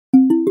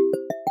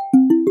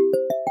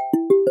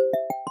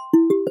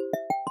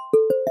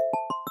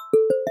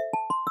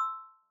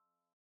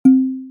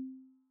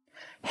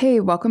Hey,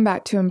 welcome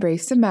back to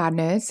Embrace the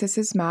Madness. This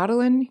is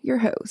Madeline, your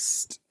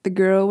host, the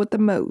girl with the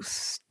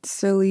most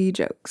silly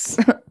jokes.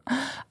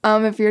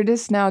 If you're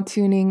just now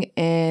tuning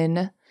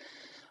in,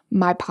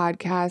 my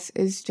podcast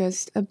is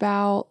just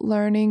about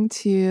learning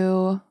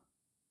to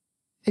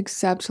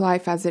accept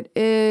life as it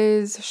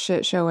is,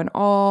 shit show and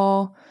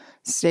all,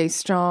 stay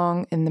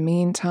strong in the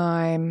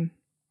meantime,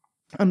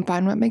 and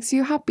find what makes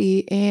you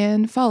happy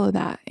and follow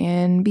that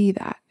and be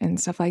that and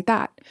stuff like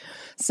that.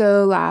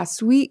 So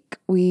last week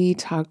we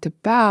talked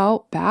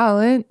about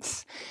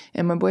balance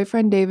and my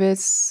boyfriend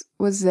Davis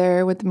was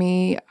there with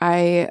me.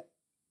 I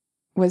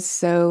was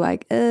so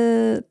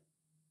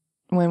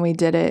when we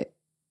did it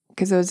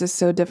because it was just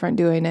so different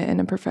doing it in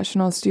a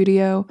professional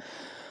studio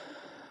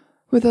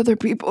with other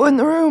people in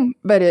the room,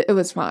 but it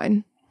was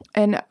fine.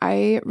 And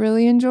I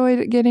really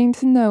enjoyed getting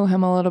to know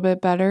him a little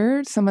bit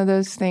better. Some of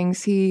those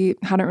things he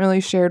hadn't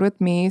really shared with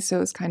me, so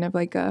it was kind of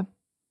like a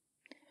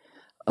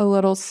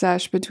little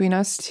sesh between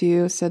us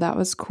two, so that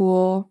was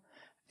cool.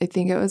 I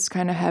think it was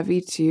kind of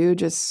heavy too,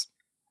 just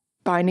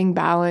finding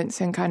balance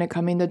and kind of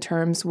coming to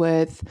terms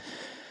with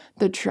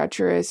the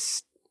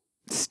treacherous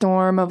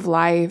storm of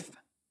life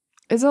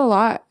is a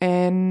lot,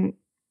 and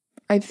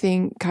I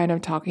think kind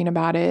of talking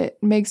about it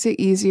makes it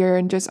easier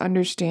and just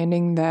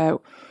understanding that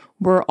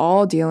we're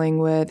all dealing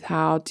with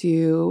how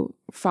to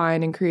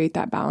find and create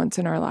that balance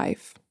in our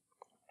life.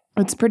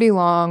 It's pretty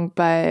long,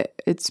 but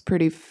it's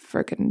pretty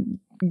freaking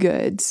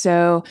good.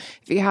 So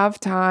if you have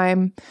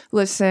time,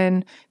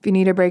 listen. If you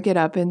need to break it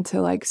up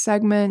into like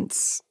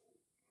segments,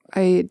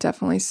 I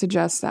definitely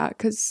suggest that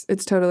because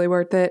it's totally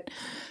worth it.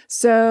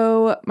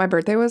 So my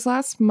birthday was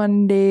last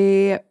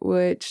Monday,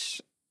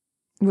 which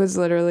was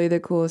literally the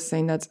coolest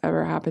thing that's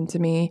ever happened to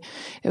me.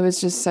 It was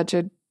just such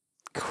a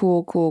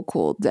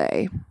cool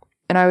day.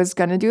 And I was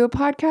going to do a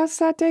podcast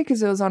that day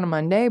because it was on a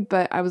Monday,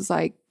 but I was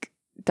like,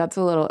 that's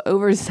a little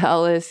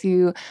overzealous.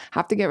 You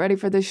have to get ready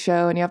for the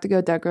show and you have to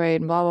go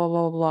decorate and blah, blah,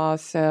 blah, blah.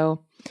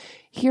 So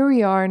here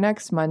we are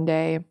next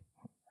Monday,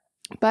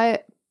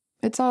 but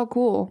it's all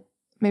cool.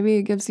 Maybe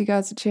it gives you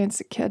guys a chance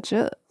to catch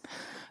up.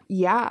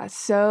 Yeah.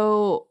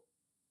 So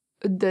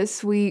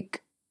this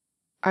week,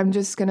 I'm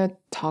just going to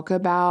talk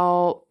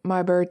about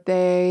my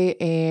birthday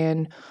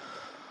and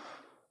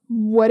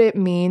what it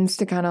means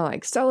to kind of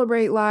like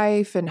celebrate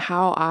life and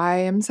how I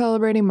am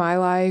celebrating my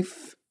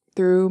life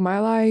through my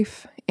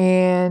life.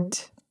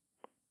 And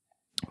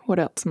what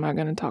else am I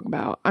going to talk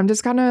about? I'm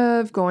just kind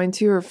of going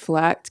to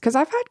reflect because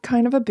I've had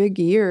kind of a big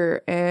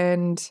year,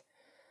 and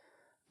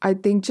I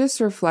think just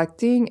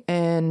reflecting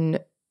and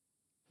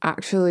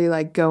actually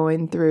like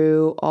going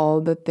through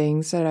all the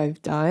things that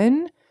I've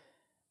done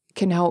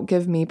can help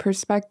give me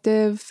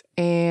perspective.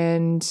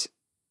 And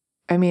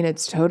I mean,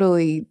 it's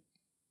totally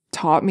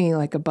taught me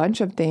like a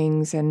bunch of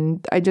things,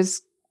 and I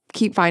just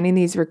keep finding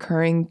these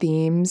recurring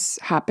themes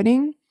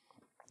happening.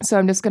 So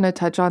I'm just going to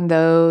touch on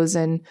those,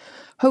 and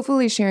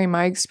hopefully sharing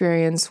my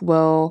experience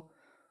will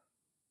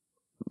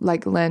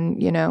like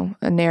lend,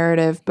 a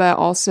narrative. But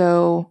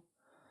also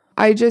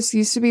I just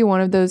used to be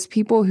one of those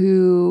people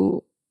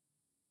who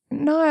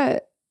not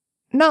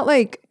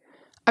like,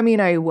 I mean,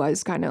 I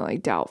was kind of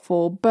like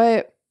doubtful,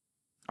 but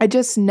I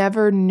just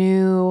never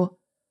knew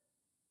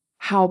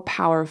how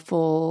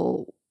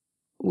powerful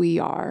we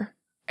are.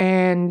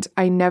 And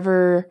I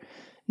never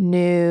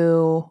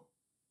knew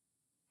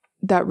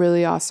that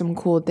really awesome,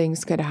 cool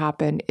things could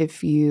happen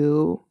if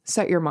you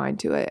set your mind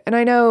to it. And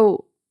I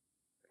know,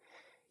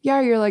 yeah,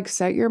 you're like,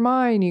 set your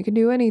mind, you can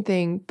do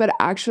anything, but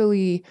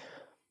actually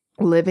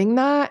living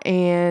that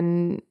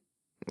and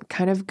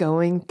kind of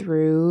going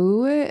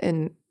through it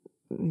and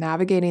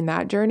navigating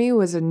that journey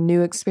was a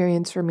new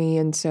experience for me.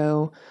 And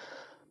so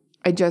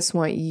I just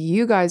want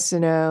you guys to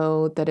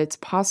know that it's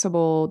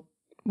possible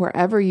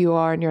wherever you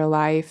are in your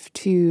life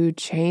to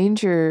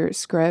change your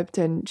script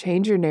and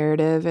change your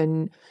narrative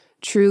and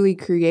truly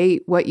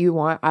create what you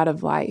want out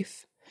of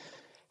life.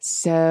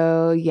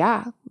 So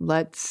yeah,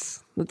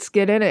 let's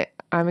get in it.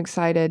 I'm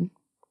excited.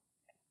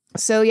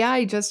 So yeah,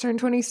 I just turned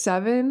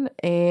 27,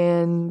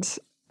 and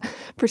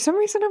for some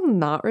reason I'm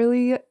not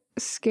really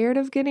scared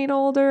of getting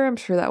older. I'm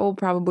sure that will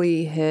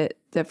probably hit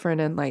different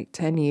in like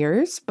 10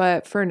 years,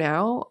 but for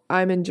now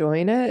I'm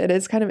enjoying it. It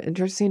is kind of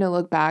interesting to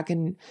look back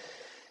and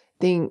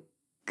think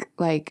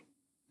like,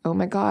 oh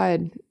my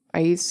God, I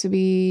used to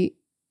be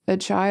a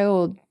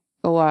child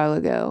a while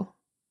ago.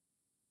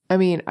 I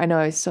mean, I know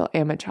I still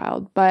am a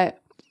child,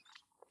 but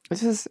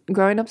it's just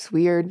growing up's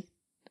weird.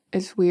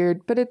 It's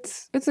weird, but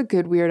it's a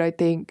good weird, I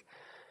think.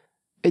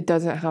 It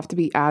doesn't have to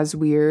be as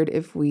weird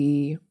if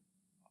we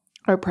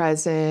are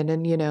present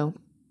and,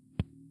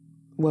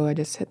 whoa, I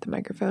just hit the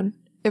microphone.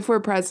 If we're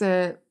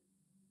present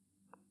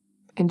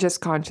and just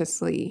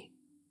consciously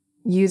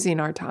using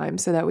our time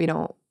so that we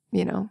don't,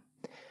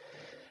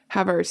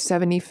 have our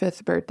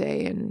 75th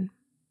birthday and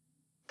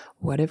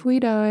what have we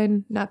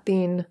done?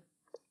 Nothing.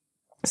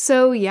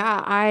 So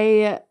yeah,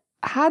 I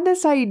had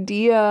this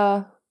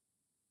idea,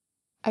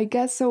 I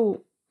guess a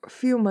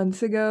few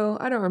months ago.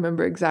 I don't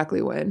remember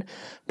exactly when,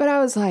 but I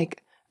was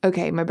like,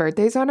 okay, my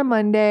birthday's on a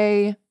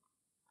Monday.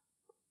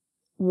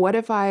 what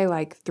if I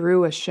like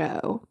threw a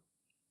show?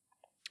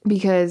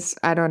 Because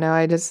I don't know,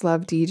 I just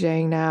love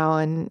DJing now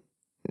and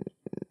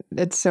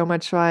it's so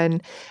much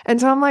fun.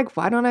 And so I'm like,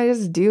 why don't I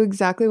just do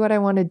exactly what I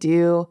want to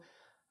do?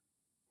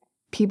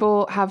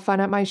 People have fun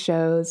at my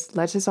shows.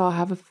 Let's just all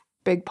have a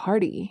big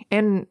party.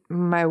 And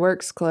my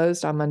work's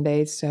closed on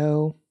Monday,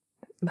 so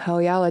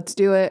hell yeah, let's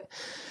do it.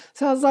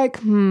 So I was like,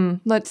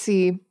 let's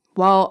see.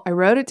 Well, I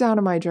wrote it down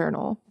in my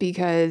journal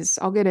because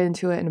I'll get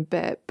into it in a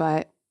bit,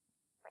 but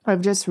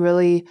I've just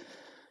really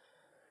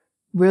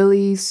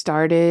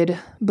started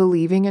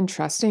believing and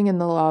trusting in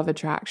the law of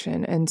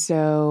attraction. And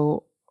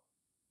so,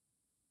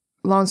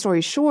 long story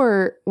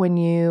short, when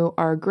you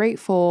are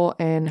grateful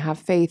and have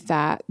faith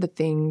that the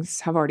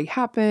things have already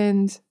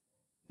happened,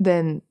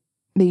 then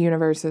the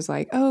universe is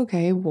like, oh,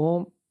 okay,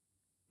 well,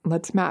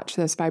 let's match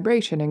this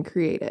vibration and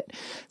create it.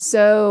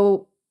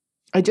 So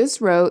I just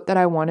wrote that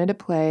I wanted to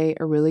play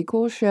a really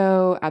cool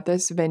show at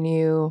this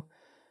venue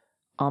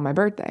on my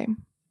birthday.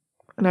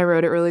 And I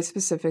wrote it really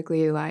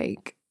specifically,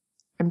 like,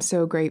 I'm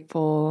so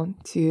grateful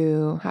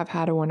to have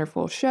had a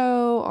wonderful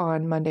show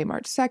on Monday,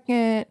 March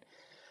 2nd.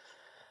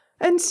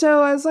 And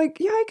so I was like,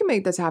 yeah, I can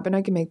make this happen.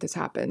 I can make this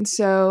happen.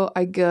 So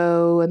I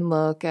go and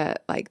look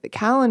at like the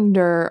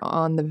calendar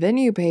on the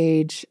venue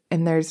page,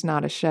 and there's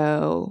not a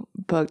show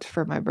booked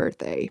for my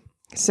birthday.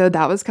 So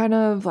that was kind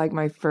of like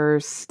my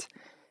first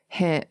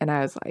hint. And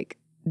I was like,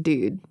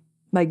 dude,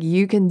 like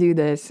you can do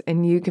this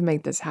and you can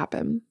make this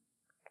happen.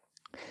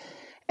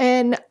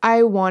 And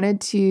I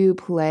wanted to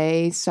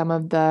play some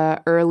of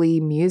the early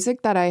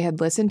music that I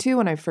had listened to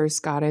when I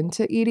first got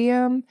into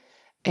EDM.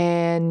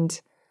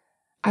 And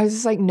I was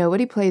just like,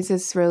 nobody plays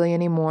this really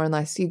anymore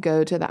unless you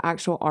go to the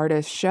actual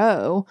artist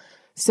show.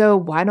 So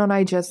why don't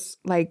I just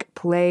like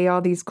play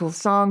all these cool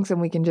songs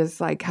and we can just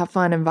like have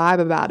fun and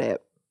vibe about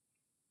it?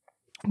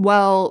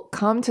 Well,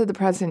 come to the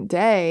present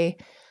day,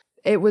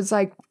 it was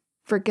like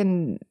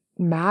freaking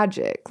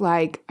magic.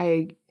 Like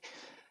I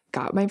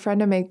got my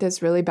friend to make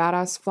this really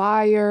badass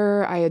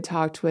flyer. I had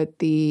talked with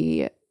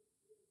the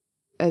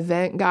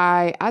event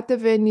guy at the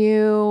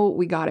venue.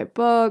 We got it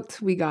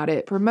booked. We got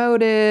it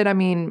promoted. I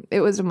mean,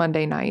 it was a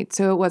Monday night,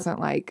 so it wasn't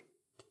like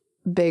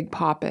big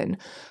poppin',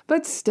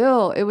 but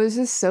still, it was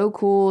just so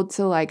cool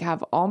to like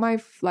have all my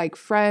like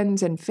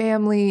friends and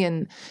family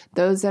and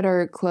those that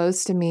are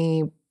close to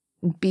me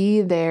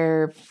be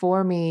there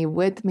for me,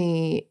 with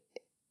me,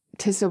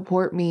 to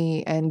support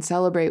me and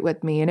celebrate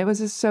with me. And it was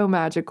just so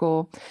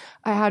magical.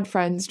 I had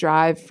friends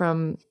drive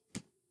from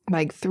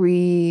like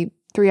three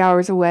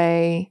hours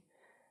away.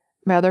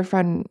 My other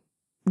friend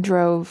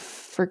drove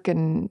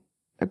freaking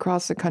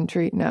across the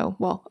country. No,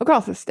 well,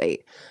 across the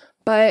state.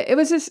 But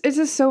it's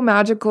just so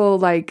magical,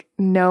 like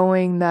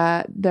knowing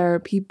that there are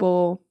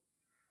people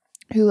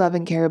who love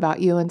and care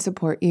about you and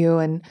support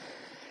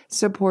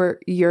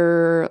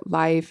your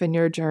life and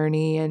your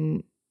journey.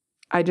 And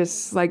I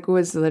just like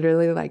was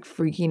literally like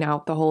freaking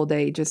out the whole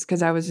day just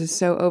because I was just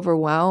so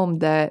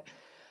overwhelmed that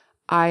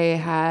I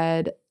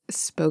had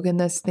spoken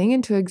this thing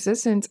into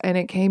existence and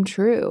it came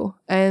true.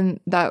 And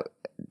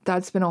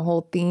that's been a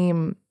whole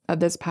theme of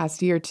this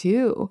past year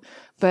too.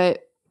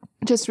 But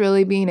just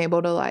really being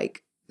able to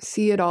like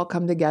see it all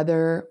come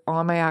together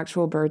on my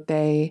actual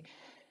birthday.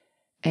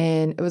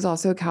 And it was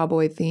also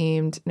cowboy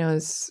themed and it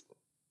was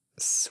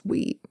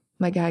sweet.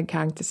 Like I had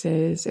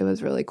cactuses. It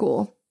was really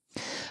cool.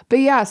 But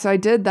yeah, so I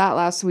did that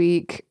last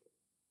week.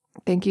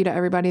 Thank you to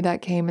everybody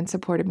that came and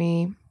supported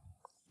me.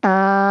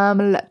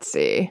 Let's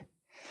see.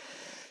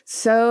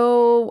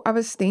 So I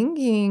was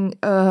thinking,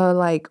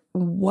 like,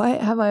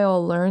 what have I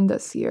all learned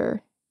this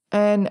year?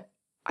 And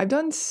I've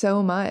done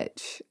so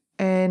much.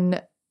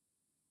 And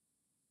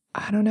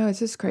I don't know, it's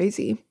just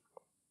crazy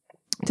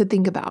to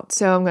think about.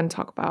 So I'm going to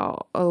talk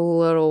about a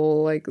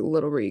little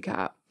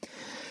recap.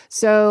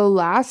 So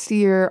last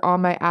year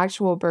on my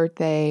actual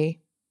birthday,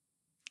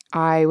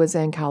 I was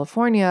in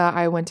California.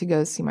 I went to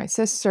go see my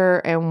sister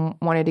and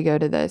wanted to go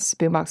to this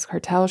Boombox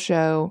Cartel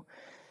show,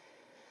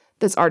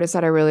 this artist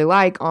that I really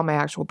like, on my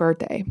actual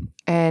birthday.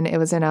 And it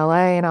was in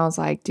LA, and I was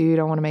like, dude,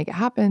 I want to make it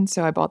happen.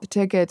 So I bought the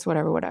tickets,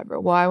 whatever.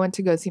 Well, I went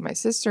to go see my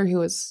sister who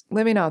was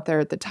living out there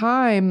at the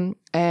time,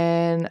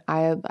 and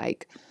I had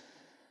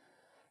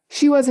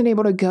she wasn't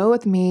able to go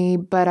with me,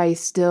 but I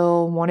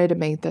still wanted to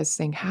make this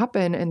thing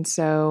happen. And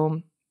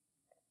so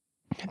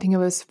I think it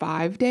was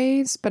 5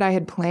 days, but I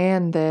had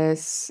planned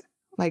this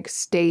like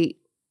state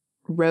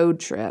road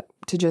trip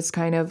to just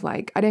kind of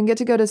like, I didn't get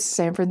to go to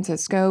San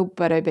Francisco,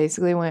 but I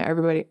basically went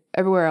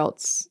everywhere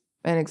else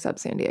and except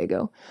San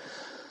Diego.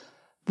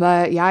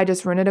 But yeah, I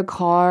just rented a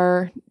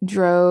car,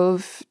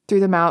 drove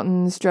through the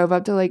mountains, drove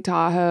up to Lake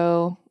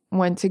Tahoe,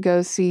 went to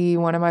go see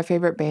one of my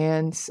favorite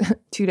bands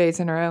 2 days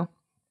in a row.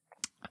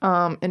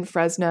 In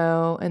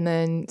Fresno and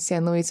then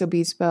San Luis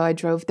Obispo. I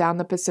drove down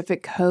the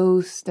Pacific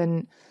coast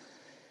and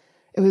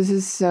it was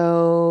just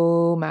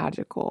so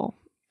magical.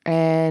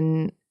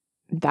 And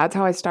that's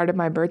how I started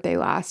my birthday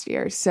last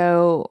year.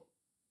 So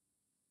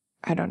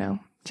I don't know,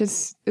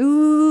 just,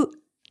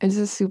 it's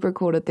just super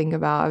cool to think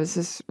about. I was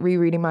just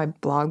rereading my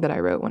blog that I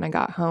wrote when I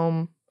got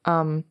home.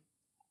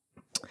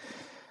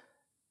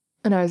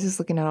 And I was just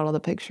looking at all the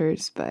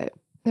pictures, but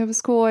it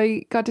was cool.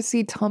 I got to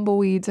see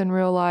tumbleweeds in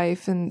real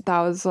life, and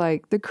that was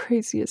like the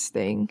craziest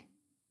thing.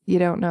 You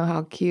don't know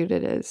how cute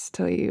it is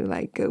till you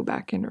like go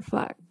back and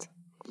reflect.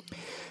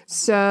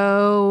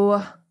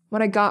 So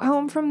when I got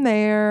home from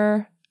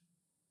there,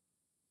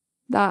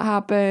 that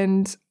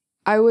happened.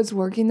 I was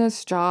working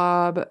this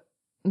job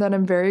that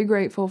I'm very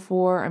grateful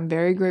for. I'm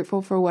very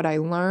grateful for what I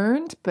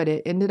learned, but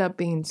it ended up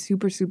being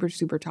super, super,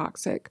 super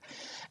toxic.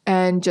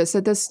 And just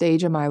at the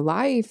stage of my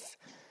life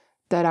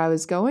that I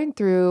was going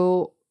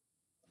through,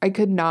 I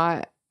could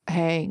not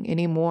hang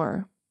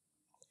anymore.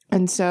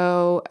 And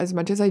so, as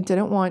much as I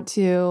didn't want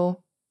to,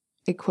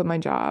 I quit my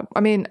job. I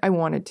mean, I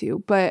wanted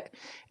to, but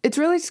it's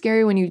really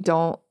scary when you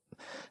don't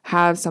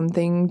have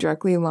something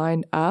directly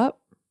lined up.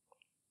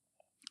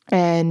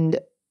 And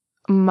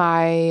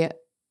my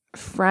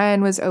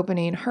friend was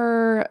opening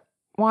her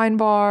wine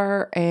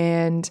bar,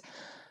 and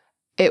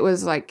it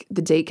was like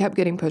the date kept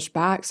getting pushed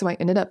back. So I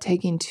ended up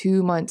taking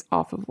 2 months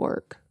off of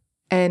work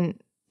and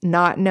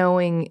not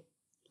knowing.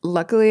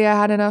 Luckily, I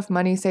had enough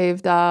money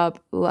saved up.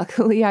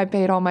 Luckily, I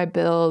paid all my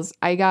bills.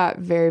 I got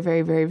very,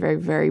 very, very, very,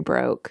 very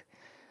broke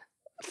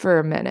for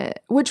a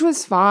minute, which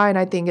was fine.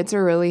 I think it's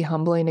a really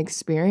humbling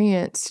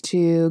experience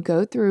to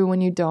go through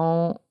when you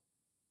don't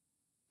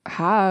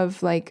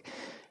have like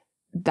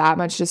that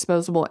much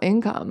disposable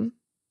income.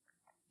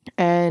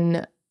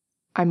 And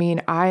I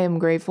mean, I am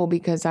grateful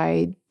because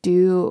I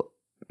do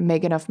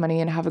make enough money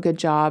and have a good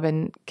job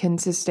and can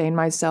sustain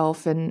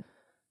myself and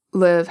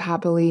live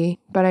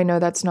happily, but I know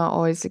that's not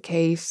always the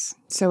case.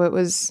 So it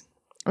was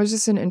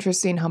just an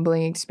interesting,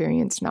 humbling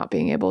experience not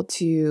being able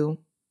to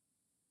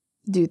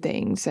do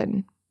things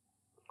and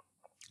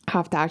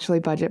have to actually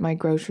budget my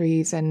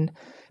groceries and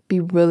be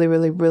really,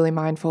 really, really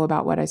mindful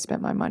about what I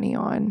spent my money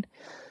on.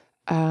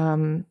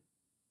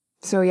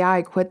 So yeah,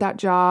 I quit that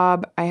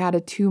job. I had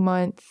a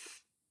 2-month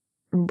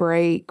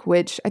break,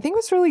 which I think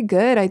was really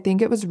good. I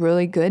think it was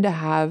really good to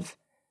have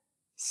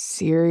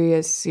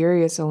serious,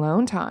 serious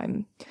alone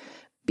time.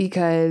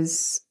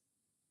 Because,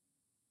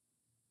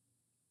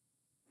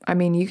 I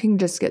mean, you can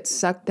just get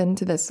sucked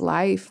into this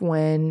life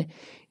when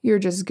you're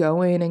just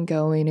going and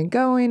going and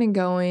going and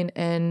going,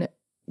 and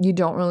you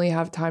don't really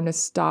have time to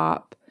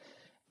stop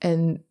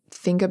and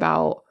think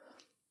about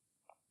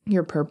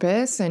your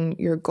purpose and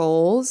your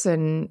goals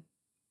and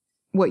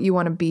what you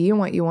want to be and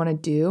what you want to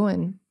do.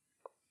 And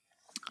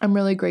I'm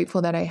really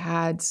grateful that I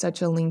had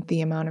such a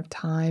lengthy amount of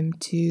time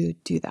to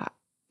do that.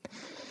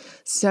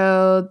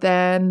 So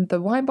then the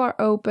wine bar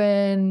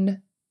opened.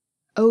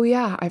 Oh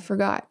yeah, I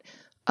forgot.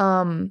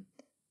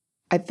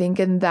 I think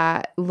in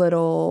that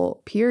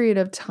little period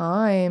of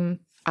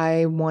time,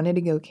 I wanted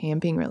to go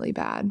camping really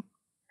bad.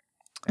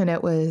 And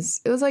it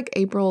was like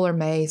April or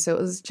May, so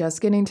it was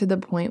just getting to the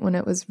point when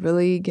it was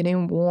really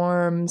getting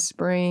warm,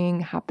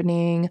 spring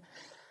happening.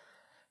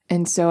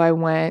 And so I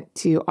went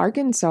to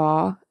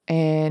Arkansas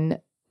and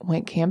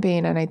went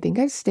camping, and I think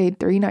I stayed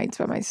 3 nights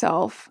by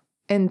myself.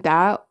 And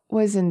that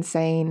was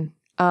insane.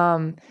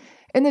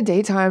 In the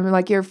daytime,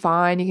 like, you're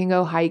fine. You can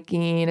go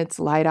hiking. It's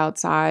light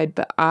outside,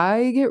 but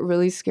I get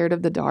really scared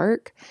of the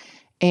dark.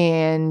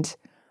 And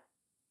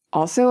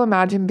also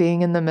imagine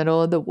being in the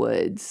middle of the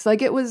woods.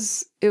 Like, it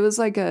was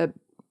like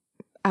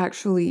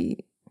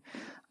actually,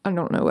 I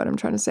don't know what I'm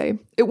trying to say.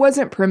 It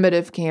wasn't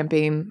primitive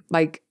camping.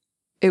 Like,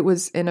 it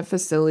was in a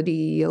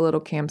facility, a little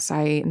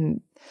campsite,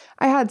 and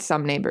I had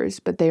some neighbors,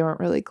 but they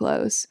weren't really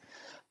close.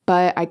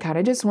 But I kind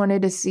of just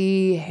wanted to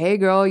see, hey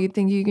girl, you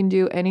think you can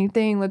do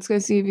anything? Let's go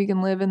see if you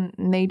can live in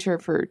nature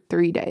for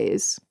 3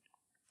 days.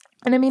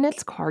 And I mean,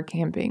 it's car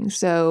camping,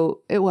 so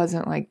it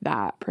wasn't like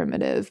that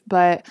primitive.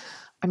 But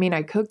I mean,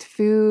 I cooked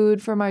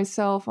food for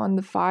myself on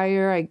the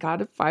fire. I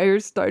got a fire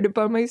started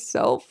by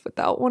myself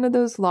without one of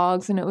those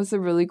logs, and it was a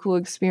really cool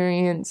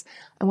experience.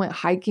 I went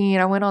hiking.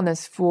 I went on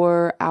this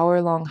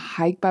 4-hour-long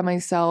hike by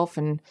myself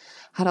and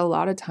had a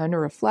lot of time to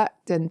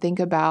reflect and think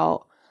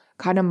about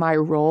kind of my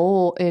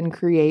role in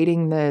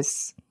creating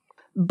this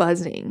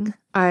buzzing.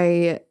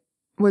 I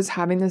was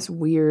having this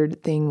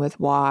weird thing with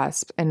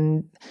wasp,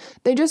 and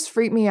they just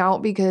freak me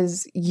out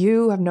because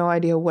you have no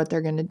idea what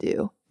they're going to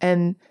do.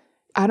 And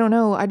I don't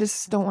know, I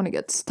just don't want to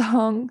get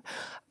stung.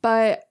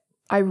 But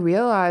I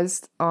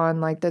realized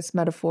on like this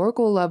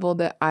metaphorical level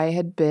that I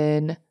had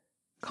been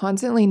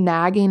constantly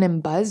nagging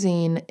and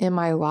buzzing in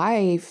my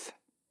life.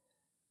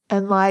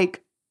 And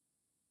like,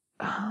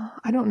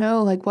 I don't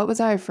know, like, what was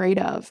I afraid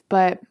of?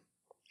 But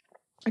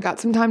I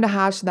got some time to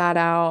hash that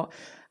out.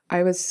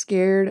 I was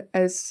scared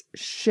as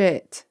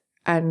shit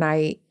at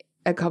night,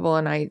 a couple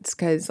of nights,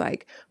 because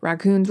like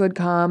raccoons would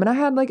come, and I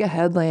had like a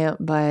headlamp,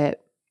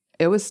 but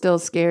it was still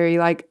scary.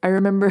 Like, I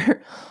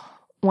remember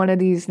one of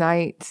these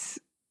nights,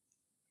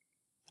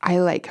 I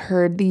like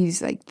heard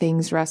these like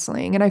things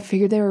wrestling, and I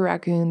figured they were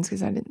raccoons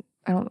because I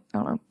don't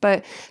know,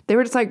 but they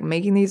were just like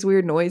making these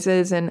weird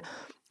noises, and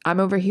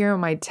I'm over here in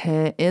my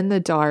tent in the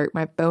dark.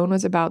 My phone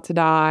was about to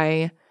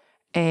die,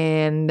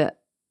 and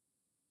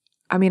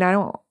I mean, I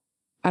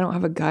don't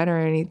have a gun or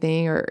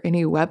anything or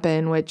any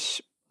weapon,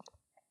 which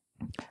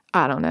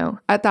I don't know.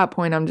 At that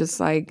point, I'm just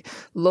like,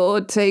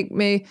 Lord, take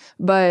me.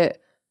 But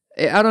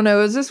I don't know.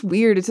 It was just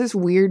weird. It's just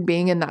weird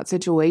being in that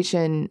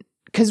situation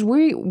because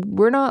we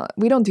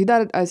don't do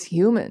that as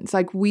humans.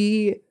 Like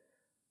we're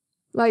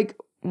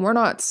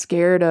not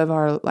scared of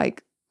our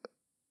like.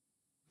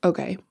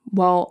 Okay,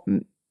 well,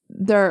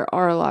 there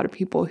are a lot of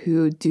people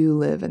who do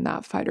live in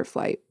that fight or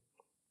flight,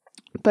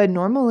 but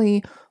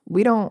normally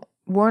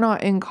we're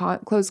not in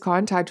close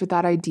contact with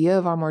that idea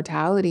of our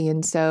mortality.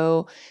 And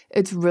so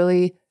it's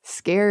really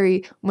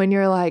scary when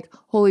you're like,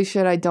 holy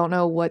shit, I don't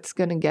know what's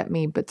going to get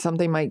me, but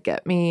something might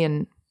get me.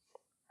 And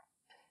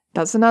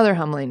that's another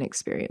humbling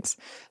experience.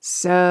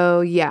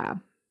 So yeah,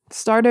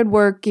 started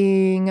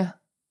working.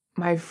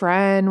 My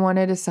friend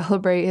wanted to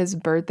celebrate his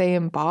birthday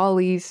in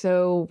Bali,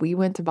 so we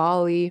went to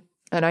Bali.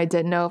 And I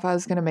didn't know if I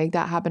was going to make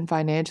that happen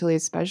financially,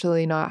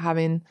 especially not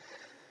having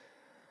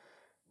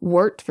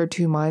worked for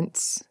 2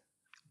 months.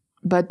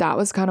 But that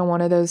was kind of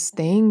one of those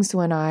things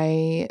when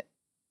I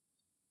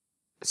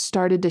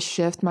started to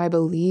shift my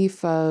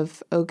belief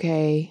of,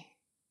 okay,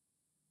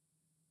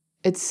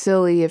 it's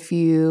silly if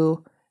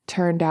you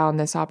turn down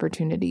this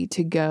opportunity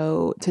to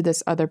go to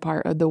this other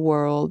part of the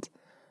world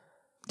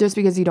just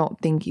because you don't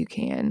think you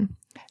can.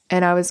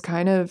 And I was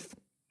kind of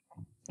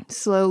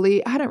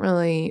slowly, I hadn't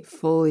really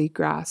fully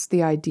grasped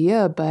the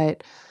idea,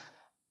 but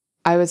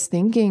I was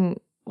thinking,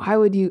 why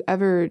would you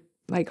ever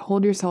like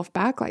hold yourself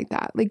back like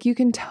that? Like you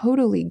can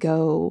totally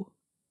go.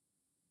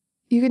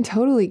 You can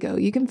totally go.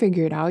 You can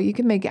figure it out. You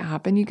can make it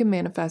happen. You can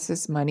manifest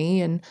this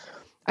money. And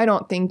I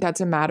don't think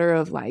that's a matter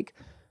of like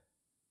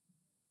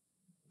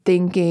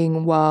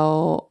thinking,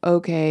 well,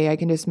 okay, I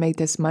can just make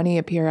this money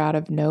appear out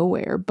of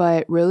nowhere.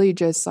 But really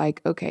just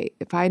like, okay,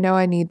 if I know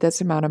I need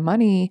this amount of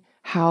money,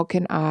 how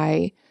can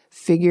I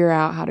figure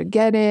out how to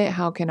get it?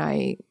 How can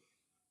I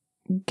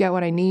get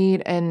what I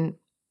need? And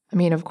I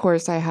mean, of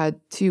course, I had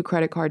 2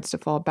 credit cards to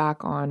fall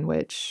back on,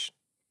 which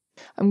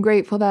I'm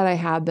grateful that I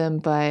had them,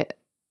 but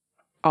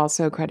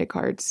also credit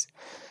cards.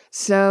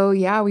 So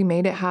yeah, we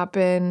made it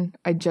happen.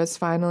 I just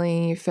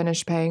finally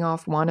finished paying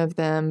off one of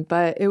them,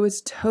 but it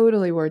was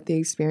totally worth the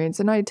experience.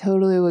 And I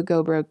totally would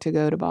go broke to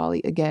go to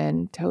Bali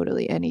again,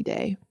 totally any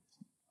day.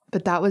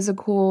 But that was a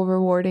cool,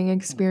 rewarding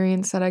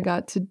experience that I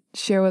got to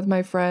share with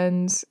my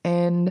friends.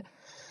 And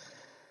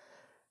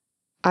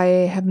I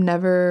have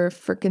never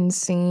freaking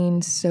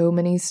seen so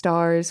many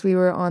stars. We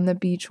were on the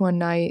beach one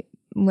night,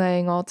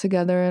 laying all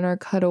together in our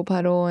cuddle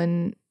puddle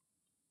and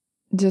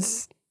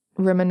just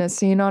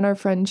reminiscing on our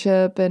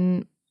friendship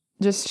and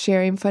just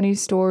sharing funny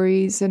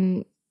stories.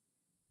 And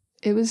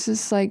it was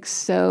just like,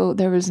 so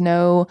there was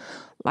no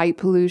light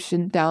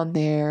pollution down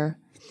there.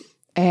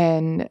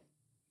 And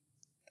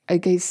I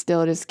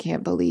still just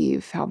can't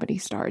believe how many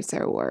stars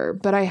there were.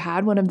 But I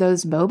had one of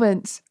those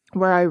moments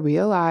where I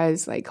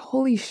realized, like,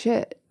 holy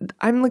shit,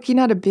 I'm looking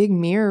at a big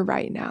mirror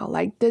right now.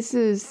 Like,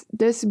 this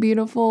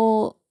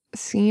beautiful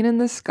scene in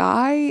the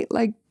sky.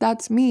 Like,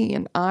 that's me.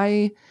 And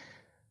I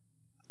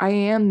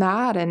am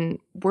that. And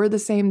we're the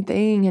same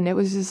thing. And it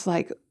was just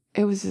like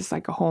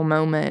a whole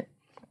moment.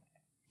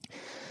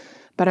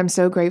 But I'm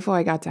so grateful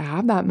I got to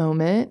have that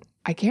moment.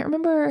 I can't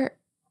remember.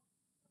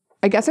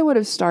 I guess I would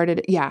have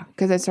started, yeah,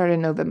 because I started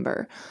in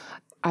November.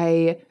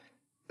 I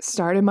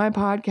started my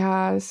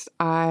podcast.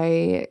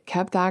 I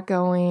kept that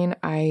going.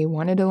 I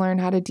wanted to learn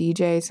how to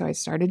DJ, so I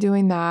started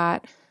doing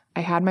that.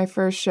 I had my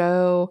first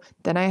show,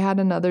 then I had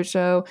another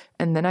show,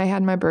 and then I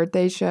had my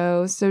birthday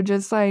show. So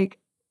just like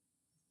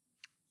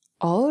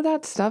all of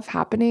that stuff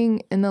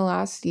happening in the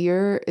last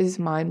year is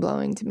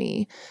mind-blowing to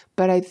me.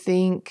 But I just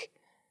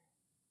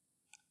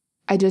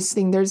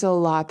think there's a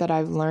lot that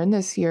I've learned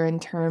this year in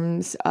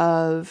terms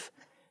of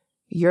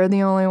you're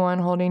the only one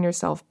holding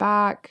yourself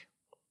back.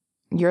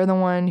 You're the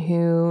one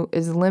who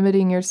is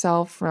limiting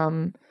yourself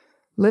from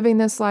living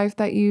this life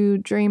that you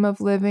dream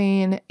of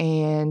living.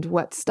 And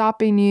what's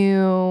stopping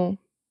you?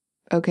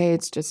 Okay,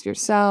 it's just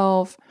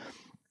yourself.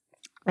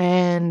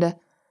 And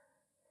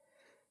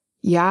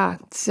yeah,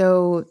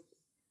 so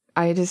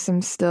I just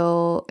am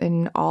still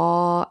in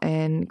awe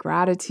and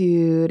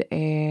gratitude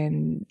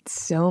and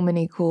so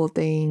many cool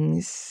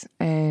things.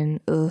 And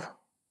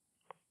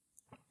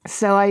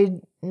so I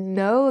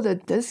know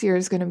that this year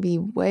is going to be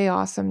way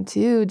awesome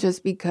too,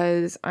 just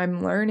because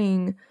I'm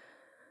learning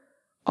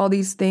all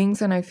these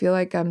things and I feel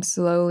like I'm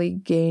slowly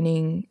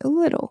gaining a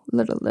little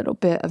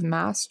bit of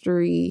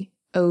mastery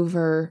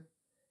over,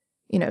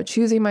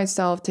 choosing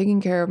myself,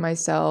 taking care of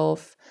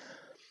myself,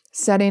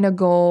 setting a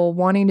goal,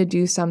 wanting to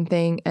do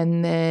something,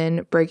 and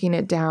then breaking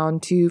it down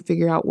to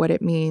figure out what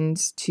it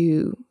means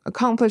to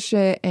accomplish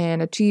it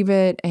and achieve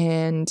it.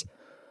 And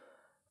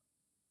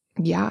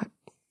yeah.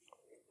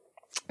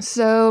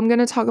 So I'm going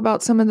to talk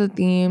about some of the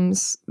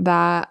themes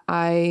that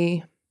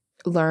I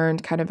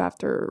learned kind of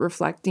after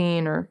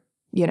reflecting or,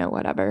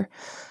 whatever.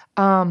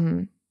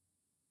 'Cause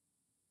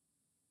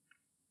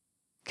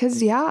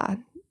yeah,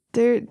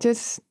 they're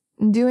just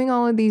doing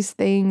all of these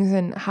things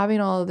and having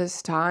all of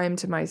this time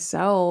to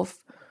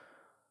myself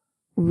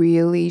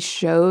really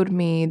showed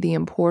me the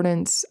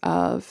importance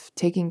of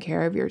taking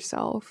care of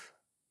yourself.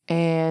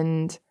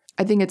 And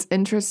I think it's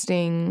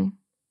interesting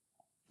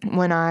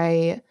when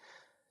I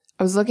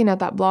was looking at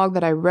that blog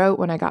that I wrote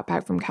when I got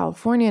back from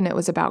California, and it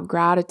was about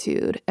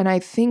gratitude. And I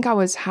think I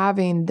was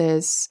having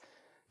this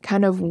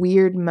kind of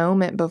weird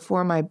moment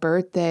before my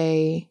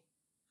birthday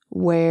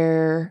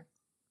where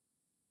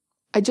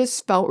I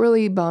just felt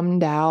really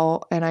bummed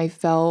out, and I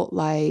felt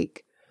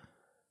like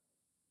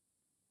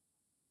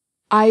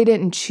I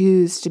didn't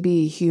choose to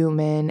be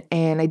human,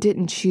 and I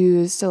didn't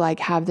choose to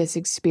like have this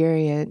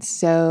experience.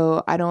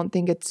 So I don't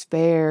think it's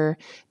fair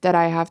that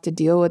I have to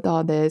deal with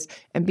all this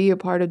and be a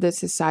part of this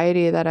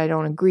society that I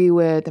don't agree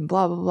with and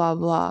blah, blah, blah,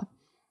 blah.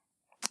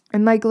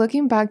 And like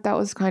looking back, that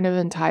was kind of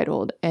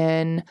entitled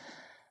and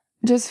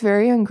just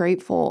very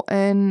ungrateful.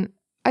 And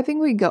I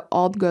think we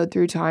all go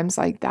through times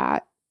like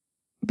that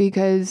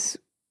because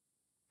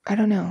I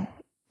don't know.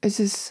 It's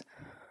just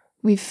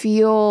we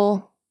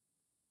feel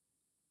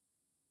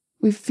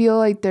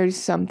like there's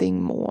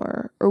something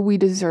more or we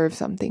deserve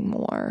something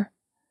more.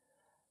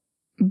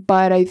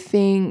 But I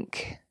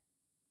think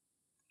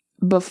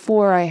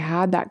before I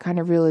had that kind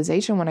of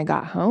realization when I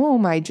got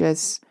home, I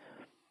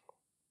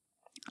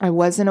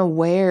wasn't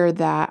aware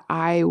that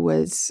I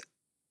was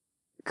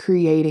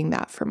creating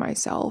that for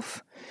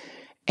myself.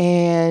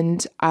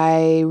 And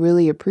I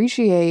really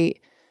appreciate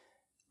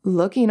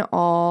looking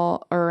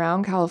all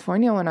around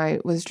California when I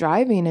was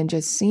driving and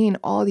just seeing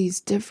all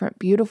these different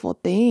beautiful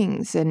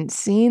things and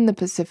seeing the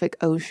Pacific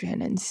Ocean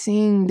and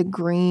seeing the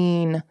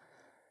green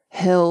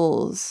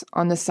hills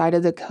on the side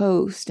of the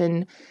coast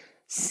and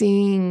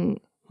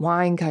seeing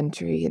wine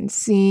country and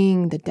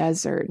seeing the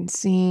desert and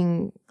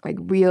seeing like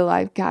real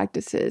life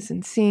cactuses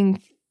and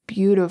seeing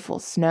beautiful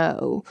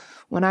snow.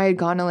 When I had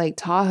gone to Lake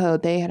Tahoe,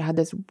 they had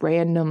this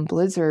random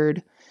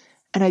blizzard,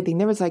 and I think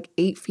there was like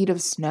 8 feet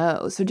of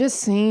snow. So just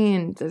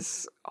seeing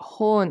this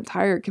whole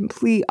entire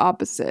complete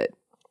opposite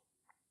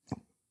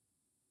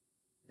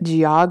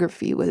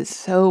geography was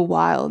so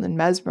wild and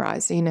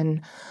mesmerizing.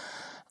 And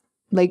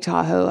Lake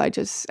Tahoe, I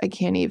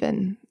can't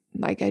even,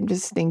 like, I'm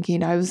just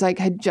thinking, I was like,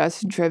 had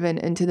just driven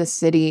into the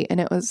city and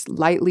it was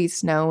lightly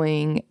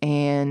snowing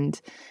and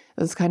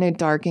it was kind of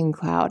dark and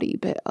cloudy,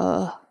 but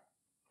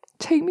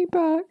take me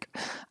back.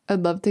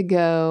 I'd love to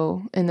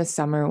go in the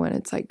summer when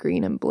it's like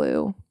green and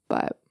blue,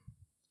 but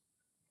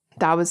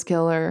that was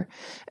killer.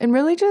 And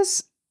really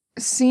just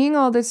seeing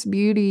all this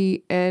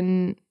beauty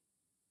and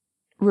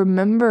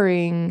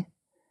remembering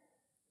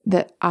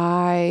that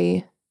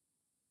I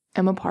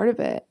am a part of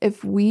it.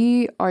 If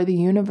we are the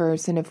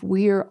universe and if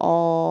we are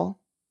all,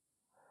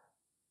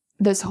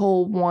 this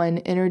whole one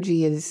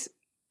energy is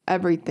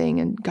everything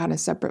in kind of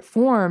separate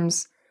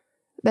forms,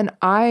 then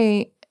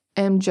I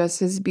am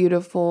just as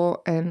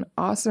beautiful and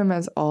awesome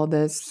as all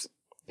this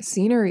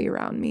scenery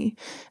around me.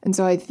 And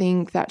so I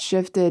think that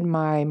shifted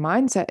my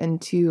mindset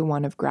into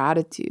one of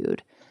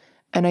gratitude.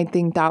 And I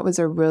think that was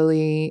a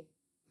really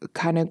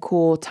kind of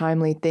cool,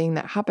 timely thing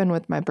that happened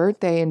with my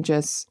birthday, and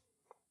just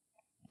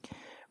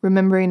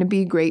remembering to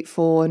be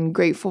grateful and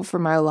grateful for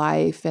my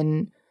life.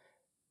 And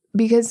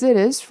because it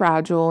is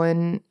fragile,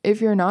 and if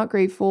you're not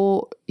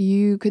grateful,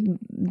 you could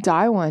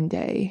die one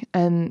day.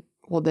 And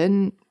well,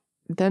 then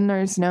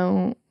there's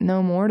no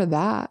more to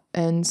that.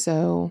 And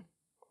so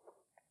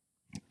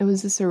it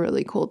was just a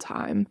really cool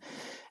time.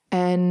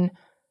 And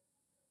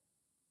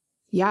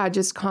yeah,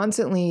 just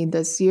constantly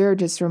this year,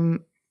 just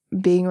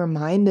being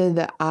reminded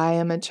that I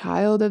am a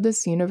child of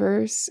this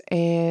universe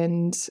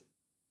and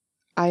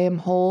I am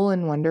whole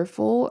and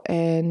wonderful,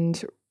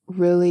 and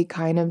really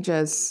kind of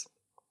just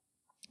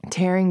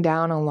tearing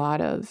down a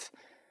lot of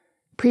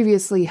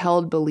previously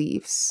held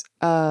beliefs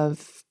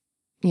of,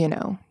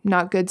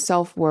 not good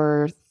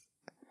self-worth,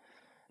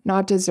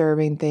 not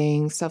deserving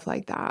things, stuff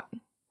like that.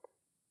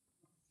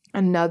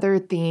 Another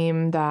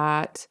theme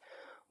that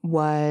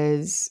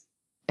was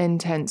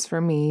intense for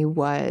me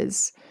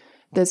was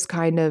this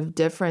kind of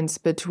difference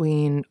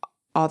between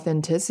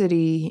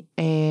authenticity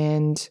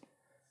and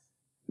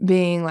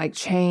being like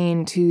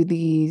chained to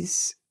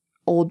these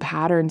old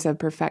patterns of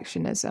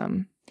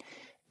perfectionism.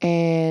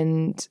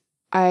 And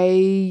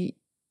I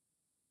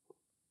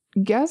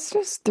guess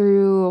just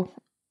through,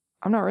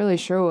 I'm not really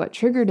sure what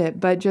triggered it,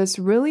 but just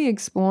really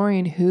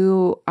exploring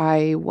who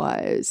I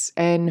was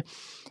and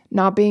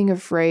not being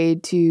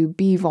afraid to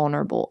be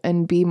vulnerable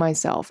and be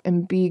myself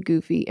and be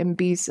goofy and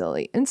be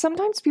silly. And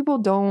sometimes people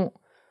don't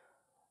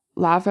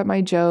laugh at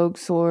my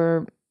jokes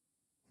or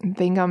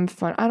think I'm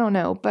fun. I don't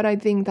know. But I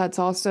think that's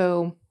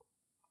also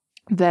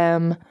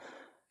them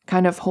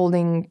kind of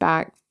holding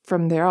back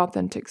from their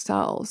authentic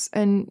selves,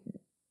 and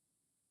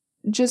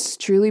just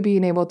truly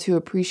being able to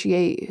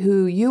appreciate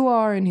who you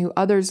are and who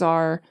others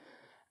are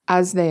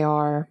as they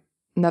are,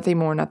 nothing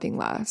more, nothing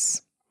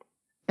less.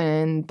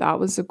 And that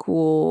was a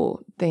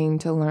cool thing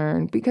to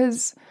learn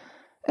because,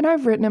 and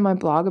I've written in my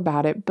blog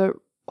about it, but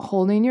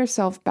holding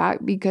yourself back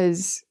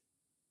because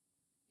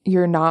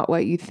you're not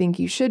what you think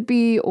you should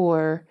be,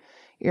 or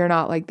you're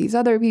not like these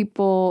other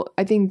people,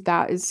 I think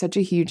that is such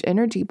a huge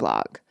energy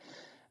block.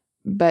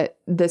 But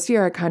this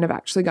year I kind of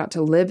actually got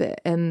to live it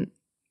and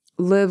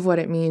live what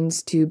it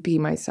means to be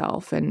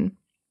myself and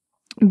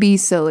be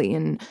silly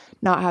and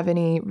not have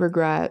any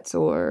regrets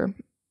or,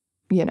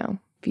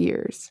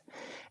 fears.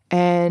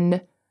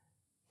 And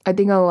I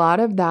think a lot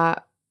of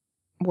that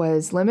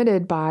was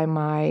limited by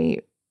my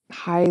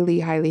highly,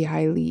 highly,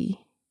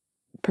 highly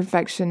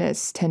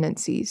perfectionist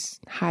tendencies,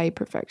 high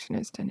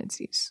perfectionist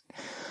tendencies.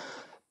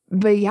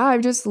 But yeah,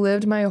 I've just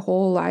lived my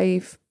whole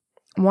life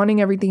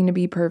wanting everything to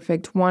be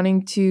perfect,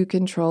 wanting to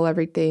control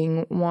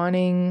everything,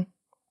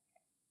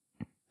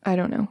 I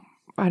don't know.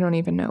 I don't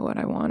even know what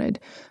I wanted,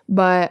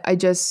 but I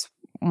just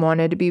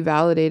wanted to be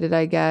validated,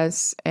 I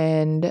guess,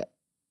 and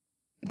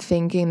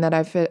thinking that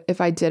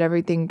if I did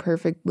everything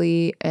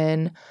perfectly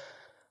and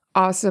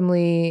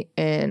awesomely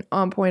and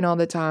on point all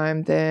the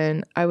time,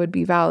 then I would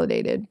be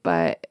validated.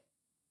 But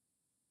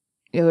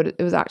it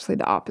was actually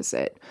the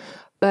opposite.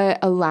 But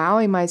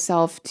allowing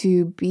myself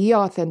to be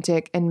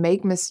authentic and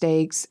make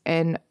mistakes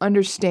and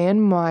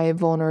understand my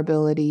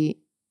vulnerability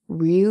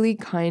really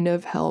kind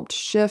of helped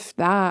shift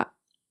that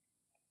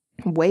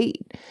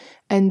weight.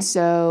 And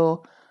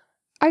so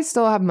I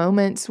still have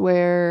moments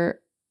where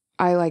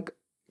I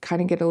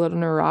kind of get a little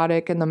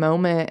neurotic in the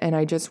moment and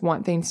I just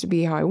want things to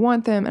be how I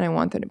want them and I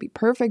want them to be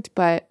perfect.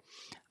 But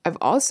I've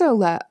also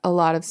let a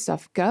lot of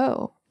stuff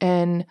go.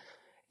 And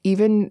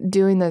even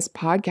doing this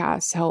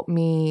podcast helped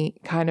me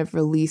kind of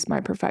release my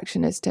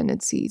perfectionist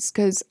tendencies,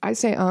 because I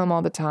say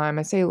all the time,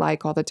 I say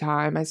all the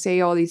time, I say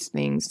all these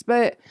things,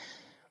 but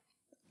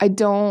I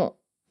don't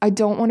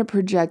want to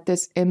project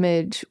this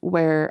image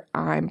where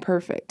I'm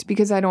perfect,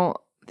 because I don't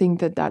think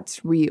that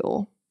that's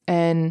real.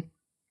 And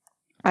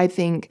I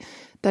think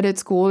that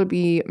it's cool to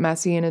be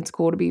messy and it's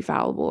cool to be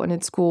fallible and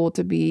it's cool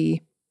to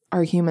be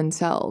our human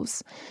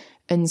selves.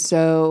 And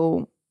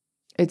so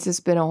it's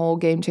just been a whole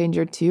game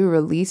changer too,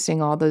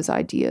 releasing all those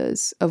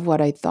ideas of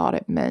what I thought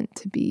it meant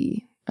to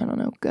be, I don't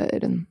know,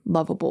 good and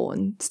lovable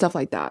and stuff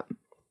like that.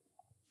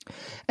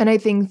 And I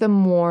think the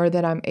more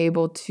that I'm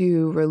able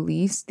to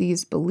release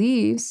these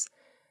beliefs,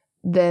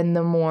 then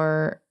the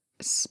more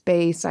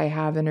space I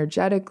have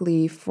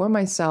energetically for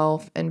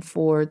myself and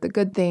for the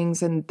good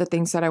things and the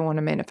things that I want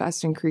to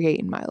manifest and create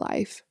in my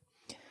life.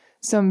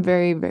 So I'm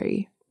very,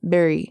 very,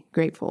 very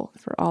grateful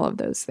for all of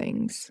those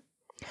things.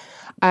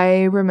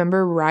 I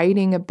remember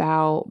writing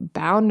about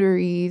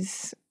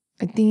boundaries,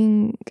 I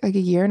think like a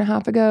year and a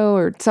half ago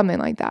or something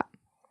like that.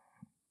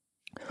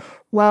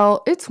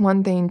 Well, it's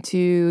one thing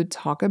to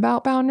talk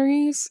about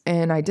boundaries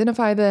and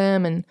identify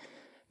them, and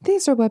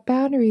these are what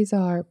boundaries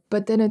are.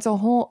 But then it's a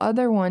whole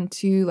other one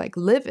to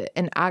live it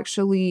and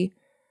actually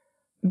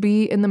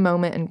be in the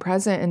moment and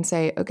present and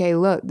say, okay,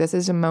 look, this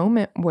is a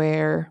moment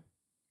where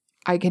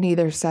I can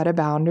either set a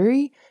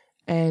boundary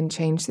and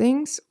change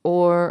things,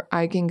 or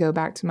I can go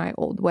back to my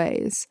old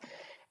ways.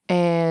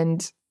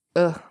 And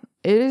it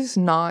is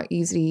not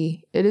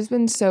easy. It has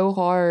been so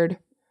hard.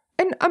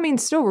 And I mean,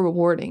 still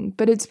rewarding,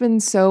 but it's been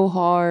so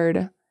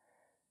hard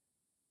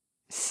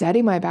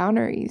setting my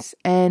boundaries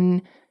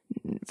and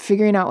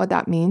figuring out what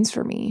that means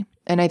for me.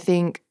 And I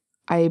think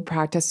I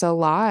practiced a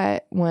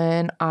lot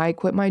when I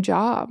quit my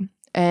job,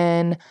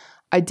 and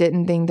I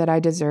didn't think that I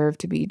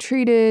deserved to be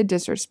treated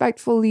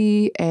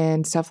disrespectfully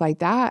and stuff like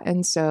that.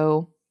 And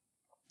so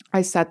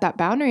I set that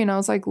boundary and I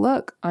was like,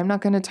 look, I'm not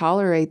going to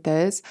tolerate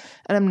this,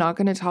 and I'm not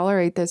going to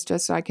tolerate this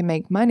just so I can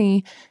make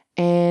money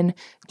and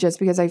just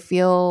because I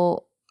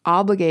feel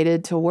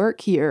obligated to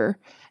work here.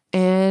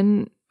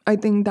 And I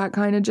think that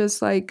kind of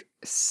just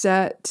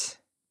set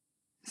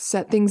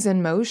things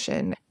in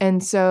motion.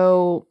 And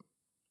so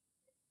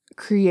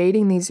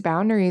creating these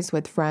boundaries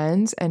with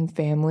friends and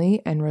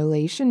family and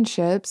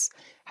relationships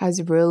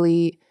has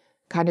really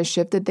kind of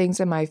shifted things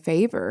in my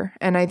favor.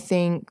 And I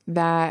think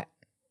that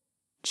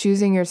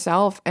choosing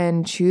yourself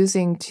and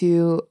choosing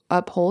to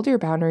uphold your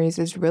boundaries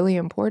is really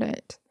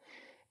important.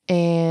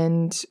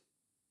 And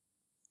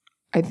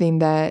I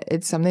think that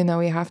it's something that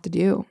we have to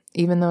do,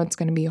 even though it's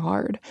going to be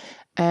hard.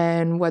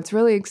 And what's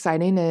really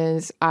exciting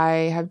is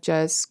I have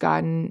just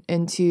gotten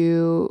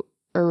into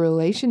a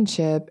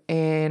relationship,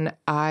 and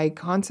I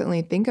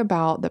constantly think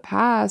about the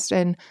past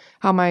and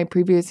how my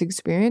previous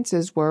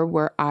experiences were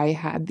where I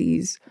had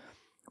these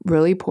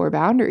really poor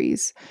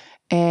boundaries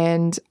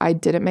and I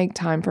didn't make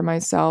time for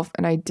myself,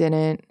 and I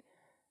didn't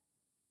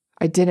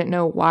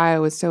know why I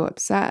was so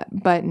upset.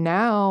 But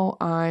now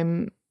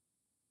I'm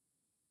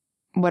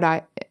what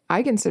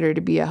I consider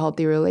to be a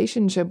healthy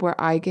relationship where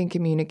I can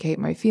communicate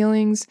my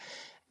feelings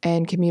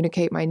and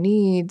communicate my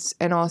needs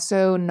and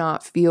also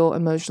not feel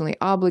emotionally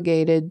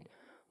obligated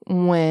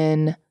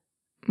when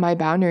my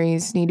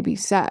boundaries need to be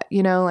set.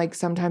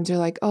 Sometimes you're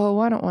like, oh,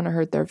 I don't want to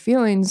hurt their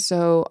feelings,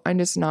 so I'm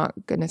just not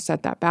going to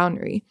set that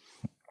boundary.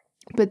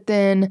 But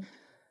then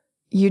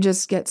you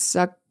just get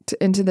sucked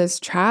into this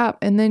trap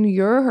and then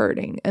you're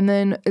hurting. And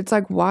then it's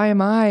like, why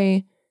am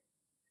I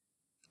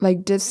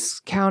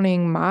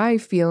discounting my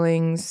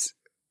feelings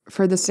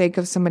for the sake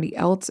of somebody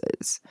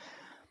else's?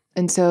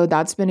 And so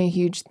that's been a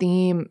huge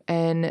theme.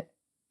 And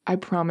I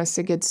promise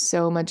it gets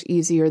so much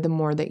easier the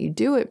more that you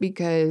do it,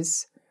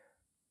 because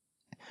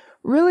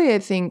really, I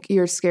think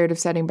you're scared of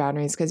setting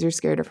boundaries because you're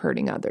scared of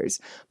hurting others.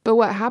 But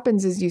what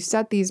happens is you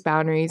set these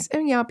boundaries,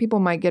 and yeah, people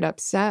might get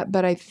upset,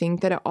 but I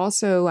think that it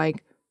also, I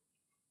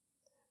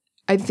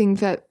think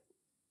that,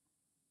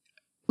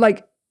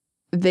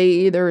 they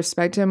either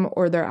respect him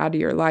or they're out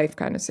of your life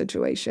kind of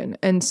situation.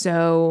 And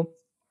so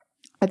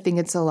I think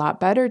it's a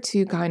lot better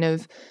to kind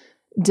of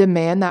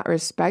demand that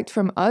respect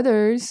from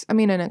others. I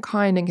mean, in a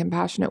kind and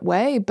compassionate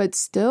way, but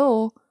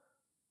still,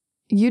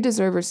 you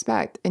deserve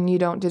respect and you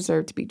don't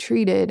deserve to be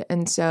treated.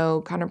 And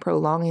so kind of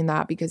prolonging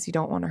that because you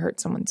don't want to hurt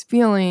someone's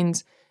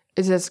feelings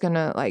is just going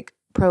to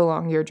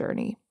prolong your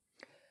journey.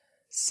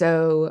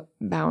 So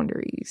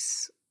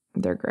boundaries,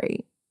 they're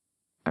great.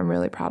 I'm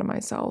really proud of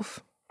myself.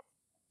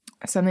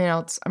 Something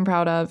else I'm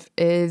proud of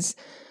is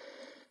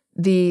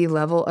the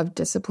level of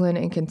discipline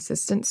and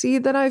consistency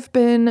that I've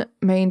been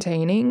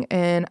maintaining.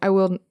 And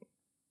I'm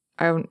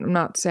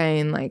not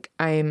saying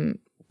I'm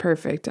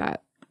perfect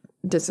at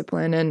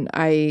discipline and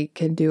I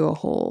can do a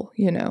whole,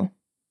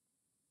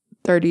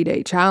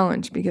 30-day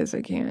challenge, because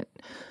I can't.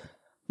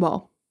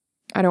 Well,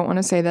 I don't want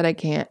to say that I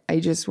can't.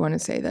 I just want to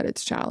say that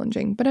it's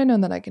challenging, but I know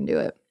that I can do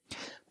it.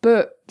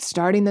 But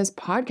starting this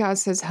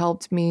podcast has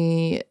helped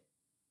me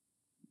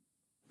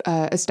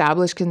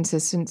establish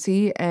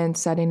consistency and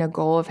setting a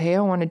goal of, hey, I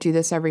want to do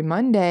this every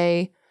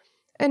Monday.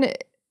 And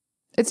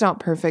it's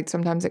not perfect.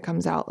 Sometimes it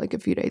comes out a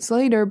few days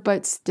later,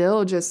 but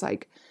still just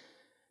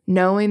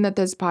knowing that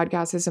this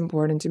podcast is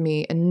important to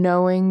me and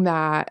knowing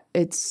that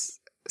it's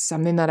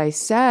something that I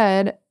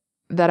said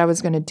that I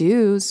was going to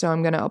do. So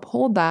I'm going to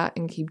uphold that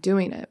and keep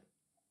doing it.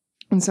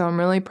 And so I'm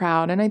really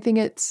proud. And I think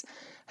it's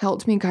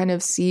helped me kind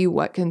of see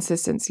what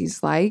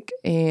consistency's like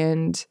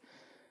and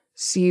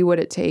see what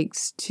it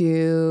takes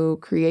to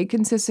create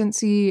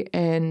consistency.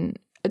 And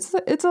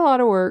it's a lot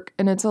of work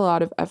and it's a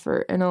lot of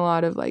effort and a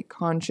lot of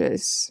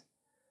conscious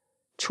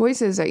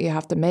choices that you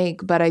have to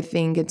make. But I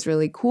think it's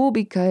really cool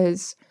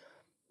because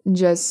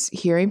just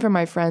hearing from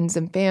my friends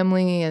and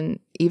family and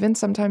even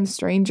sometimes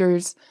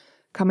strangers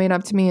coming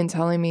up to me and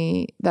telling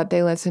me that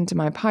they listened to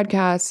my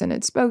podcast and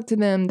it spoke to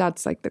them,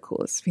 that's the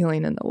coolest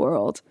feeling in the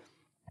world.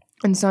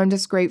 And so I'm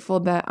just grateful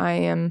that I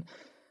am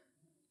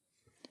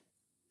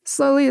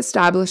slowly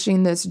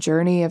establishing this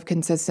journey of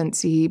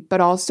consistency,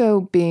 but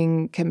also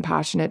being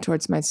compassionate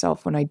towards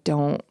myself when I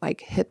don't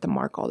hit the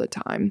mark all the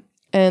time.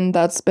 And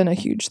that's been a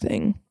huge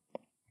thing.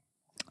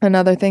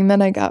 Another thing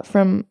that I got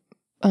from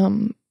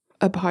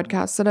a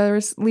podcast that I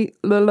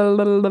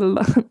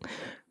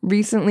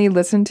recently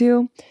listened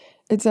to,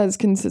 it says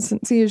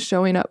consistency is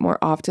showing up more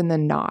often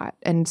than not.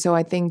 And so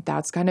I think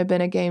that's kind of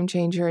been a game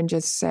changer, and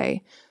just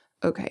say,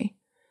 okay,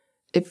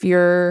 if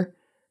you're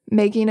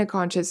making a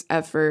conscious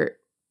effort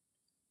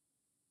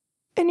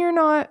and you're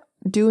not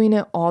doing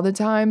it all the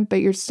time,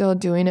 but you're still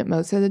doing it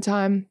most of the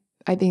time,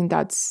 I think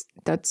that's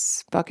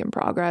fucking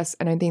progress.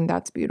 And I think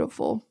that's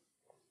beautiful.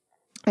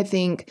 I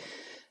think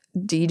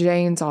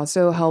DJing's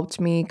also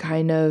helped me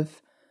kind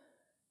of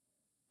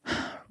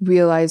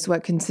realize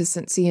what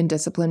consistency and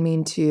discipline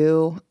mean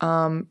too.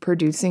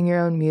 Producing your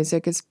own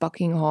music is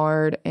fucking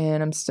hard,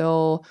 and I'm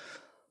still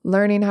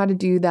learning how to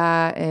do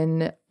that.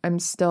 And I'm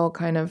still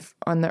kind of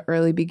on the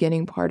early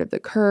beginning part of the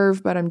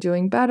curve, but I'm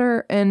doing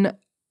better. And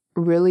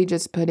really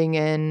just putting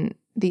in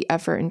the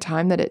effort and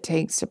time that it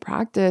takes to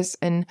practice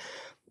and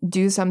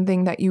do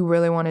something that you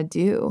really want to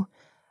do.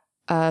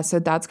 So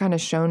that's kind of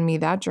shown me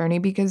that journey,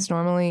 because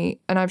normally,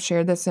 and I've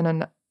shared this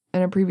in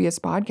a previous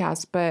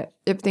podcast, but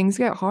if things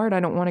get hard, I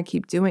don't want to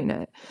keep doing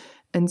it.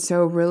 And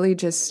so really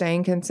just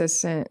staying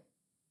consistent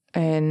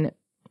and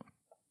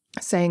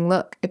saying,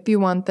 look, if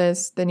you want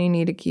this, then you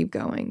need to keep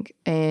going.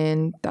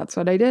 And that's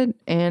what I did.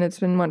 And it's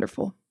been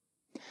wonderful.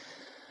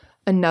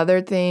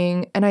 Another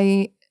thing, and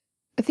I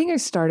think I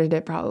started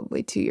it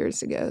probably 2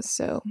 years ago.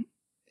 So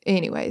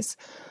anyways,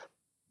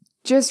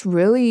 just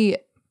really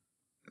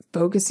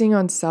focusing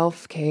on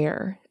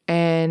self-care.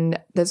 And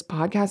this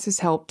podcast has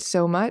helped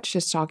so much,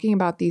 just talking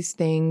about these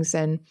things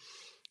and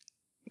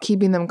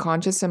keeping them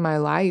conscious in my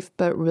life.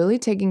 But really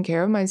taking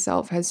care of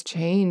myself has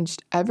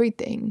changed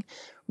everything.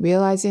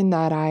 Realizing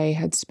that I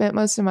had spent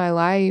most of my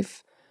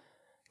life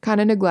kind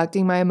of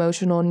neglecting my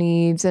emotional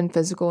needs and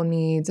physical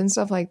needs and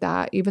stuff like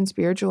that, even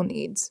spiritual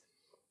needs.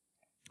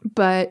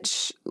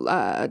 But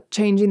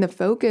changing the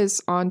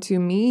focus onto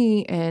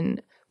me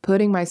and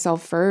putting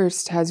myself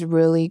first has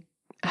really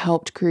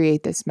helped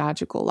create this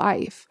magical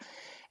life.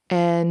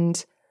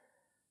 And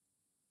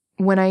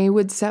when I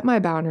would set my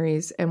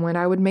boundaries and when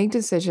I would make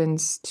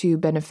decisions to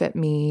benefit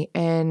me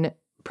and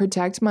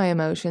protect my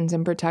emotions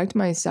and protect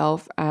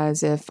myself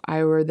as if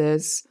I were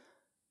this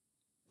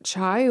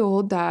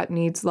child that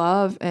needs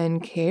love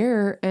and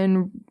care,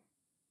 and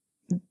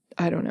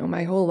I don't know,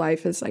 my whole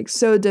life is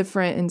so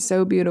different and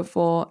so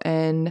beautiful,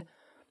 and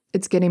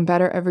it's getting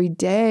better every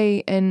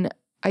day. And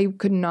I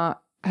could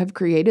not have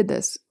created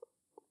this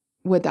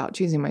without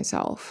choosing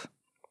myself.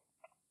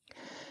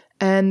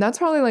 And that's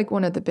probably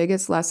one of the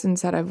biggest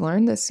lessons that I've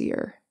learned this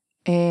year.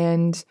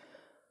 And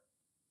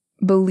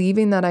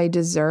believing that I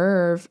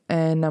deserve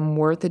and I'm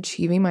worth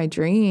achieving my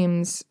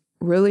dreams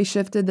really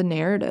shifted the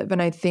narrative.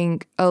 And I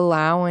think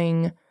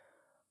allowing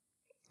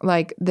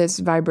like this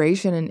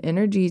vibration and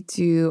energy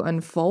to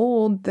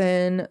unfold,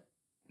 then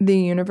the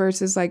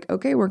universe is like,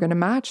 okay, we're going to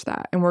match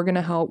that and we're going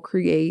to help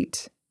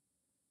create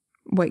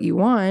what you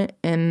want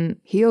and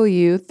heal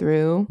you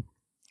through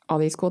all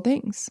these cool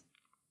things.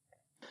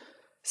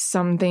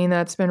 Something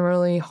that's been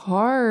really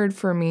hard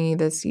for me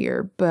this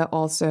year, but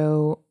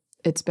also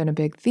it's been a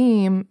big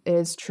theme,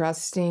 is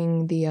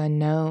trusting the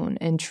unknown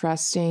and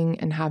trusting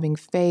and having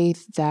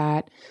faith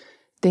that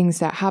things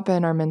that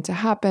happen are meant to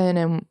happen,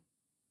 and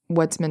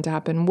what's meant to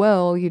happen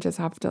will. You just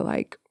have to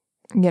like,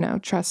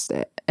 trust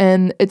it.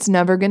 And it's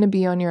never going to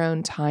be on your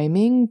own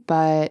timing,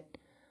 but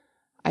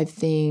I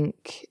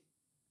think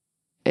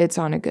it's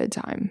on a good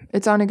time.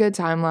 It's on a good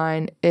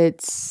timeline.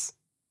 It's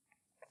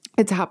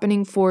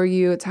happening for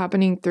you. It's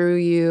happening through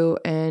you,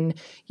 and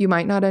you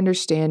might not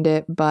understand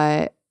it,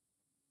 but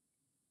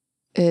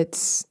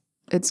it's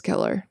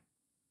killer.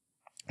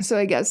 So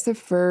I guess the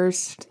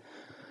first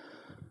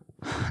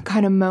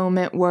kind of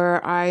moment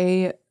where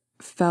I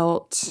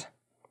felt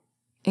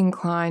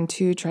inclined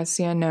to trust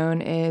the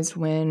unknown is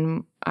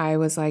when I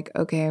was like,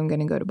 okay, I'm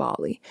going to go to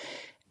Bali,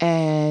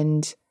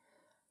 and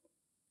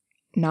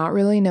not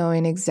really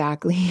knowing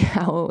exactly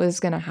how it was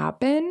going to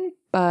happen,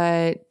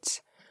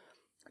 but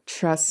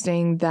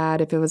trusting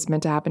that if it was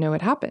meant to happen, it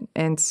would happen.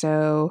 And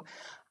so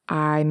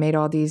I made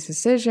all these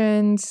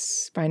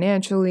decisions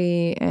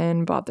financially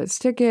and bought this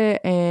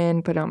ticket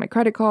and put it on my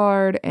credit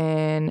card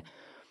and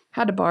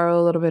had to borrow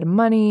a little bit of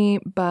money,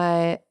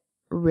 but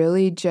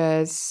really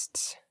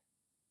just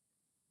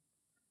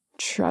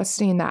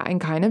trusting that and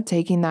kind of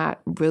taking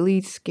that really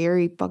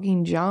scary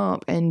fucking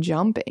jump and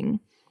jumping.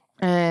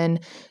 And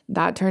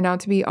that turned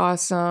out to be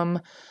awesome.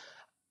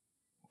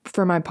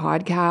 For my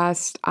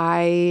podcast,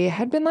 I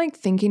had been like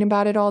thinking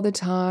about it all the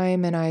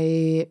time, and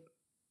I,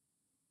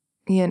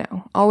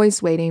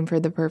 always waiting for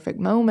the perfect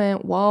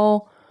moment.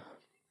 Well,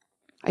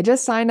 I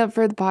just signed up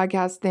for the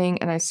podcast thing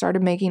and I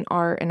started making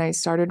art and I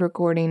started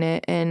recording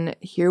it, and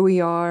here we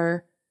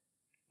are.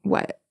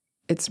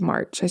 It's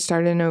March. I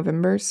started in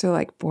November, so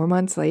like 4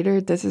 months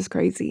later. This is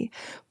crazy.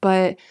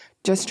 But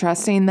just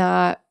trusting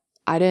that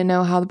I didn't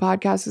know how the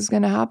podcast was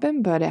going to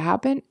happen, but it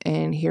happened,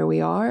 and here we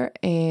are.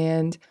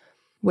 And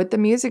with the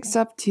music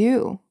stuff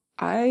too,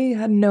 I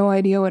had no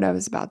idea what I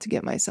was about to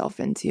get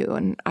myself into.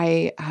 And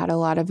I had a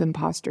lot of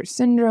imposter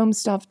syndrome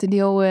stuff to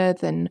deal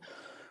with, and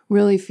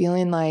really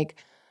feeling like,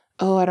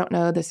 oh, I don't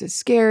know, this is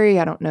scary.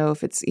 I don't know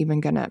if it's even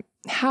going to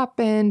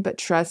happen, but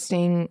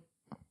trusting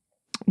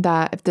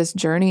that if this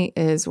journey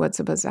is what's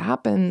supposed to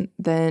happen,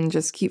 then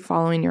just keep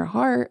following your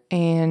heart.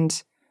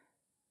 And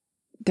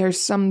there's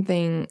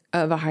something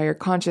of a higher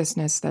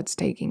consciousness that's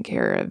taking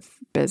care of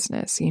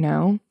business,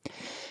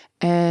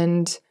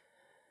 And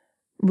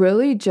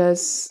really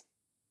just,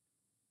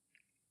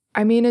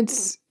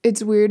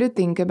 it's weird to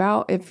think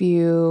about if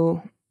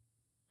you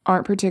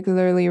aren't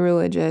particularly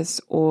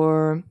religious,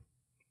 or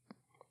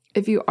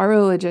if you are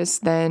religious,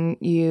 then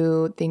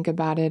you think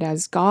about it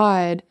as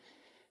God.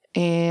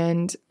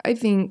 And I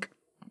think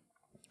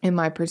in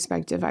my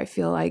perspective, I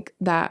feel like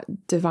that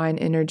divine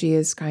energy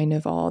is kind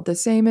of all the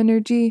same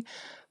energy,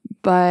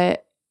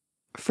 but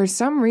for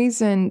some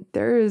reason,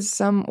 there is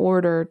some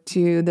order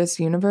to this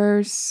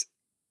universe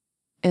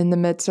in the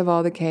midst of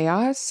all the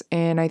chaos.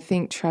 And I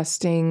think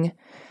trusting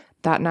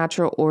that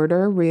natural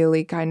order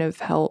really kind of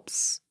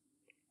helps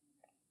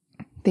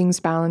things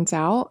balance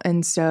out.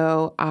 And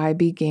so I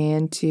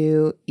began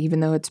to, even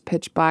though it's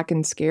pitch black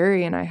and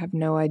scary and I have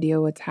no idea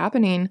what's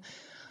happening,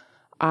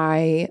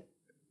 I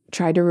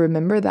try to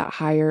remember that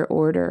higher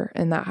order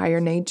and that higher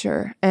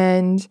nature.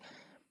 And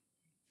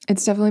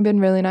it's definitely been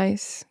really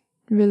nice.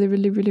 Really,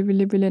 really, really,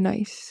 really, really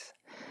nice.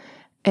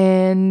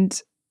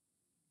 And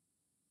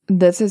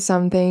this is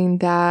something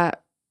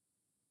that,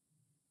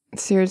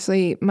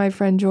 seriously, my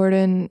friend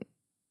Jordan,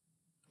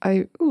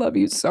 I love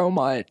you so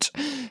much.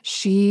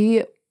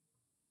 She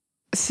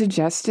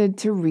suggested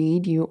to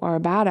read You Are a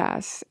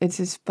Badass. It's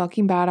this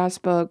fucking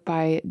badass book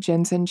by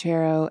Jen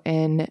Sincero,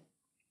 and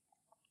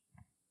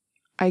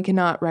I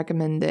cannot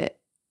recommend it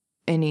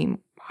any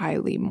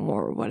highly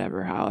more,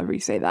 whatever, however you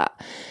say that.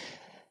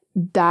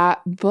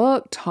 That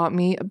book taught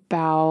me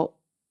about,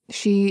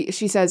 she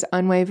says,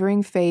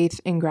 unwavering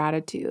faith and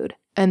gratitude.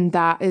 And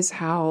that is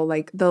how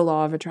like the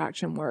law of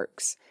attraction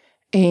works.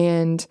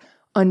 And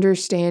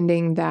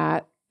understanding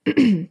that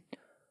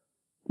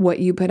what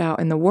you put out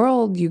in the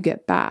world, you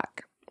get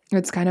back.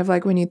 It's kind of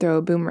like when you throw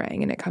a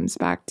boomerang and it comes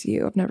back to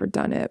you. I've never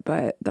done it,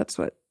 but that's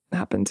what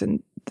happens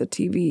in the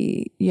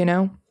TV,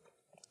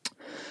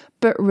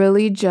 But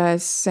really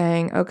just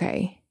saying,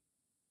 okay,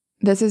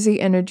 this is the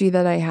energy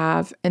that I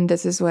have, and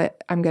this is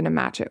what I'm going to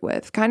match it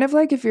with. Kind of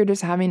like if you're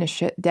just having a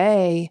shit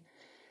day,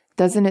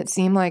 doesn't it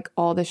seem like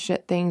all the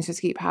shit things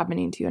just keep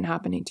happening to you and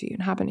happening to you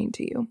and happening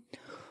to you?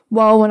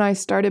 Well, when I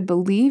started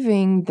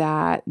believing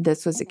that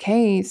this was the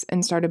case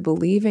and started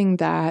believing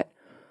that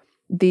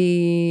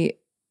the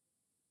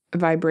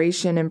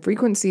vibration and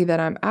frequency that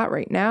I'm at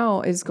right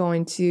now is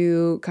going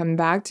to come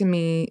back to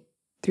me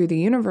through the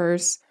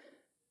universe,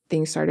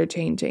 things started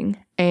changing.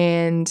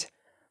 And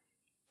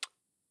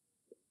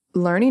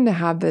learning to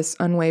have this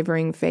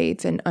unwavering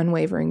faith and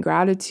unwavering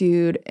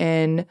gratitude,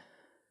 and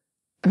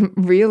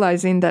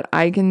realizing that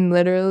I can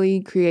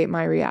literally create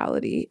my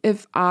reality.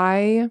 If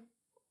I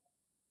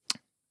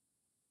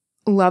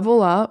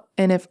level up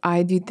and if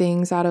I do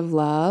things out of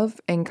love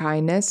and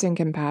kindness and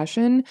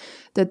compassion,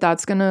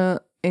 that's going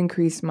to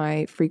increase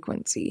my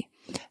frequency.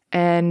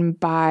 And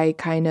by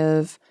kind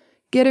of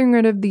getting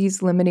rid of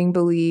these limiting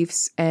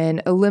beliefs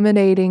and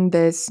eliminating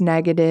this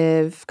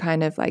negative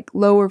kind of like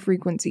lower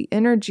frequency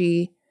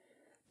energy,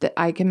 that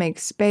I can make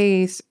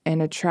space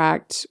and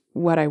attract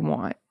what I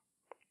want.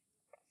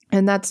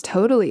 And that's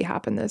totally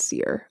happened this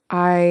year.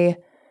 I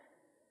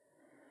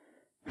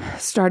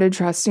started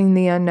trusting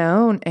the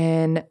unknown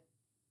and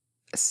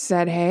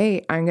said,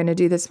 hey, I'm going to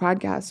do this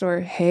podcast,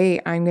 or hey,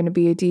 I'm going to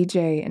be a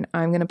DJ and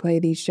I'm going to play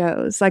these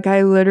shows. Like,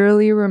 I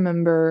literally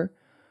remember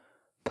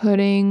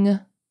putting,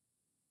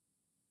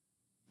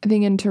 I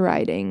think, into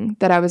writing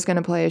that I was going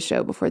to play a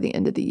show before the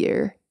end of the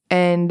year.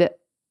 And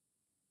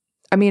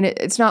I mean,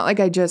 it's not like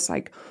I just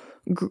like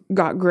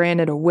got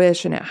granted a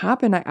wish and it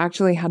happened. I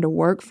actually had to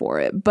work for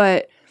it.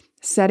 But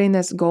setting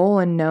this goal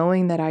and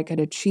knowing that I could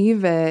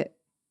achieve it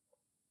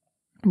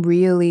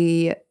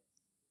really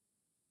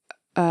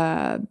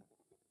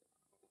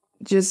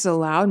just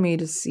allowed me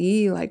to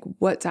see like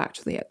what's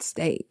actually at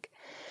stake.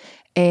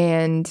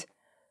 And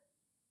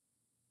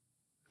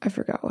I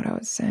forgot what I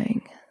was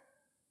saying.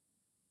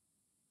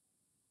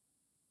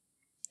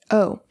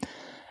 Oh,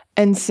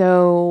 and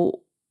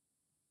so,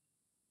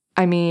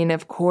 I mean,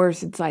 of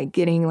course, it's like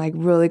getting like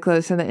really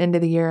close to the end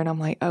of the year and I'm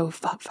like, oh,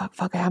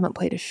 fuck, I haven't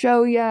played a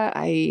show yet.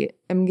 I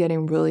am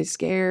getting really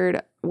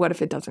scared. What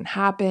if it doesn't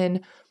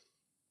happen?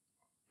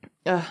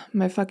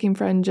 My fucking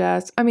friend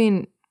Jess. I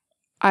mean,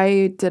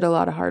 I did a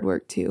lot of hard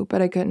work too,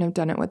 but I couldn't have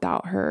done it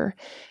without her.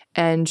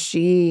 And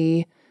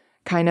she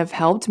kind of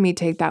helped me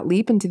take that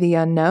leap into the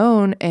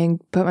unknown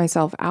and put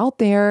myself out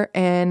there.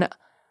 And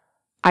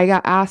I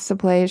got asked to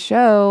play a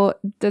show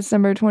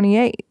December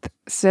 28th.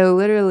 So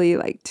literally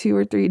like 2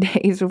 or 3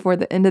 days before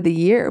the end of the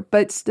year.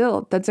 But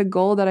still, that's a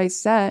goal that I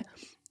set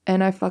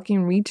and I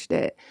fucking reached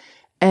it.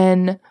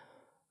 And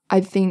I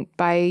think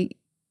by,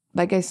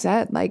 like I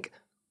said, like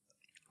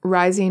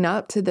rising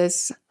up to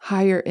this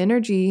higher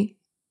energy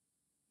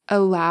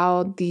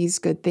allowed these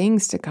good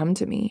things to come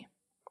to me.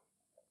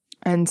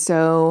 And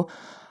so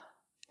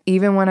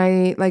even when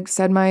I like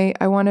said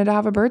I wanted to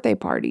have a birthday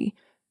party,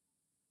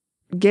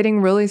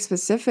 getting really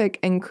specific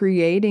and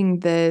creating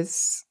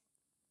this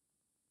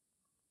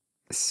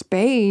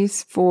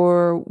space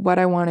for what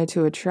I wanted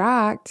to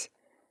attract.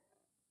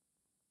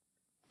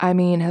 I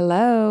mean,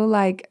 hello,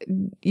 like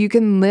you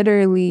can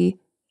literally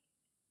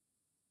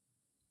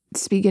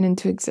speak it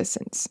into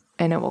existence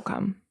and it will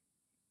come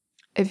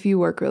if you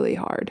work really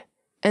hard.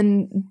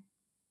 And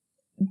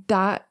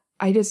that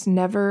I just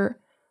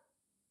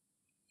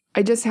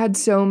had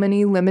so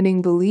many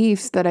limiting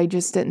beliefs that I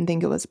just didn't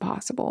think it was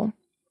possible.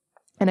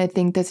 And I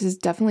think this has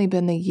definitely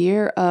been the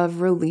year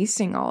of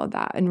releasing all of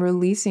that and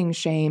releasing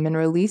shame and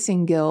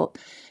releasing guilt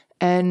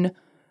and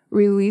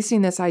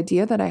releasing this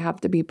idea that I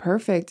have to be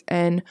perfect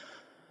and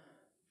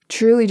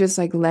truly just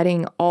like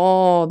letting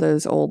all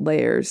those old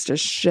layers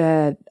just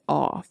shed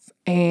off.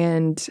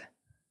 And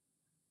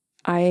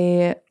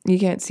you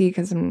can't see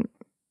because I'm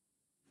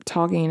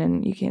talking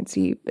and you can't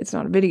see, it's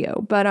not a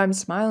video, but I'm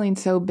smiling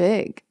so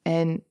big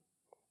and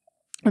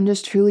I'm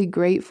just truly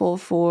grateful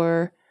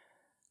for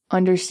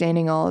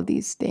understanding all of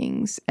these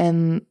things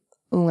and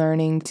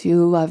learning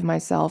to love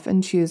myself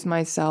and choose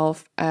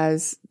myself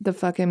as the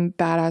fucking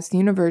badass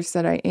universe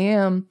that I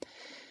am,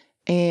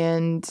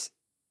 and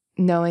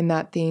knowing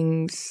that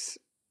things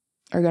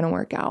are going to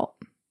work out.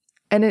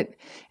 And it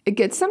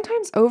gets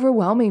sometimes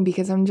overwhelming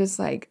because I'm just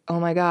like, oh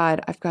my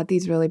God, I've got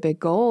these really big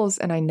goals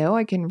and I know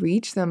I can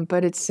reach them,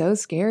 but it's so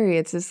scary.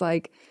 It's just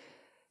like,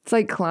 it's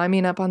like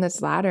climbing up on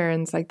this ladder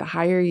and it's like the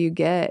higher you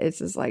get, it's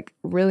just like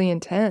really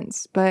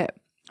intense. But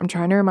I'm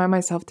trying to remind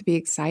myself to be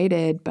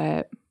excited,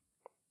 but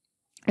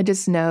I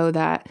just know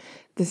that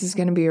this is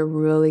going to be a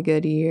really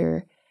good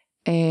year.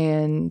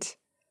 And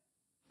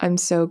I'm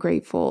so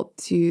grateful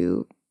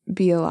to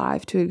be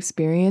alive to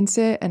experience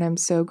it. And I'm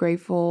so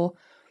grateful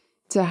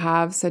to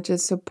have such a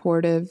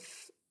supportive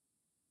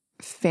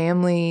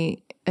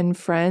family and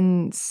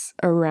friends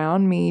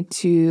around me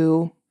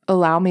to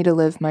allow me to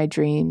live my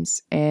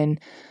dreams and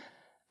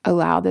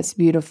allow this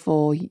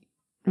beautiful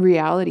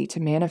reality to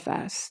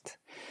manifest.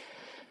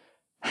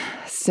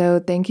 So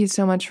thank you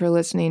so much for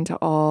listening to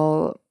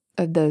all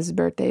of those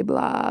birthday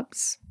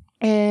blobs.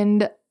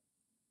 And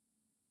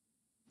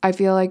I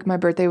feel like my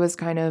birthday was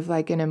kind of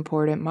like an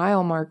important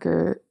mile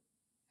marker.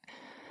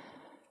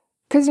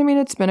 Because, I mean,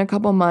 it's been a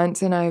couple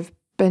months and I've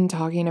been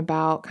talking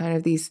about kind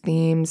of these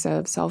themes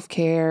of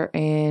self-care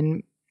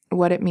and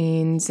what it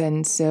means.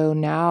 And so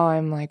now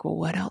I'm like, well,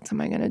 what else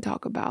am I going to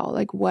talk about?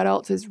 Like, what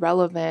else is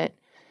relevant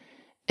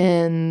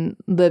in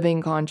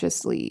living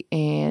consciously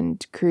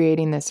and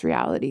creating this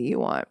reality you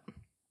want?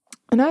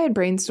 And I had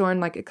brainstormed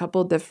like a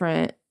couple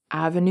different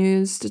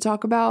avenues to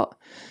talk about.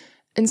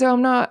 And so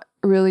I'm not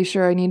really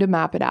sure. I need to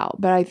map it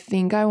out, but I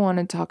think I want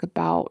to talk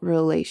about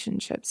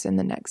relationships in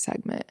the next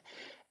segment.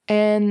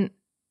 And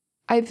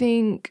I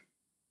think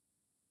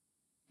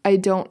I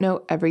don't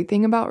know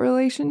everything about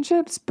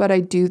relationships, but I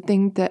do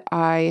think that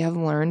I have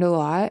learned a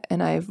lot,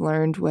 and I've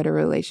learned what a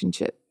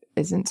relationship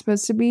isn't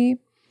supposed to be.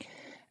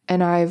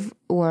 And I've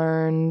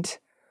learned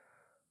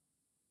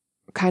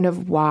kind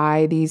of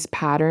why these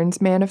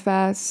patterns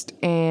manifest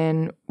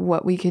and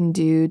what we can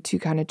do to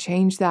kind of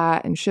change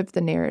that and shift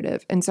the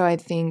narrative. And so I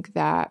think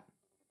that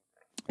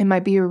it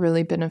might be a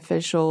really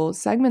beneficial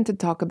segment to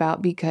talk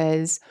about,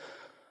 because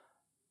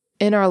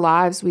in our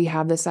lives, we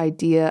have this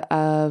idea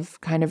of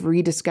kind of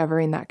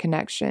rediscovering that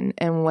connection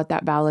and what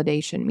that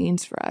validation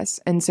means for us.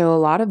 And so a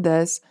lot of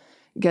this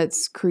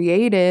gets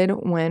created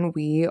when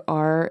we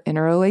are in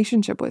a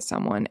relationship with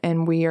someone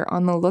and we are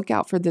on the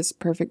lookout for this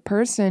perfect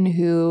person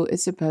who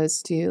is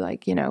supposed to,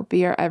 like,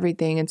 be our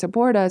everything and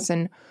support us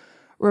and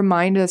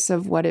remind us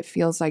of what it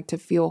feels like to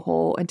feel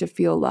whole and to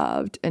feel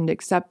loved and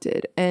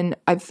accepted. And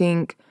I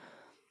think,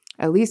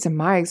 at least in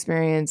my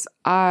experience,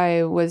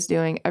 I was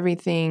doing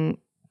everything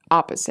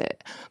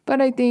opposite.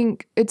 But I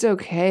think it's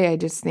okay. I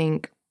just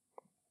think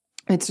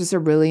it's just a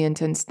really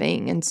intense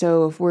thing. And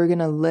so if we're going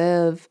to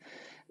live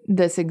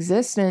this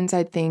existence,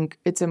 I think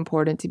it's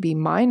important to be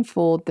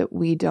mindful that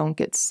we don't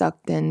get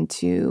sucked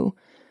into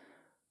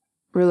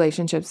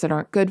relationships that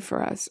aren't good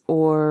for us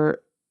or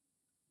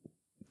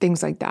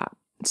things like that.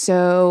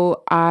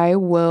 So I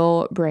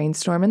will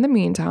brainstorm in the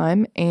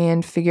meantime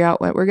and figure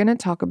out what we're going to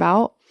talk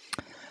about.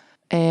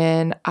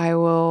 And I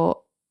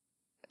will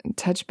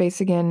touch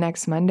base again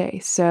next Monday.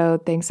 So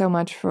thanks so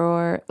much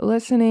for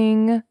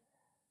listening.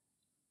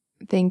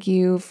 Thank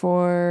you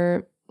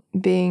for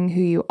being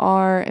who you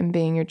are and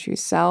being your true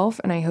self.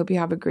 And I hope you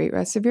have a great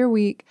rest of your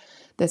week.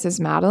 This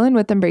is Madeline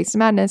with Embrace the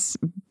Madness.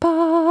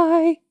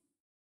 Bye.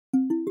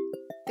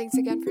 Thanks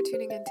again for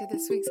tuning into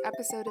this week's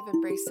episode of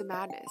Embrace the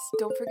Madness.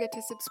 Don't forget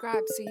to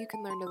subscribe so you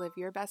can learn to live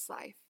your best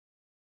life.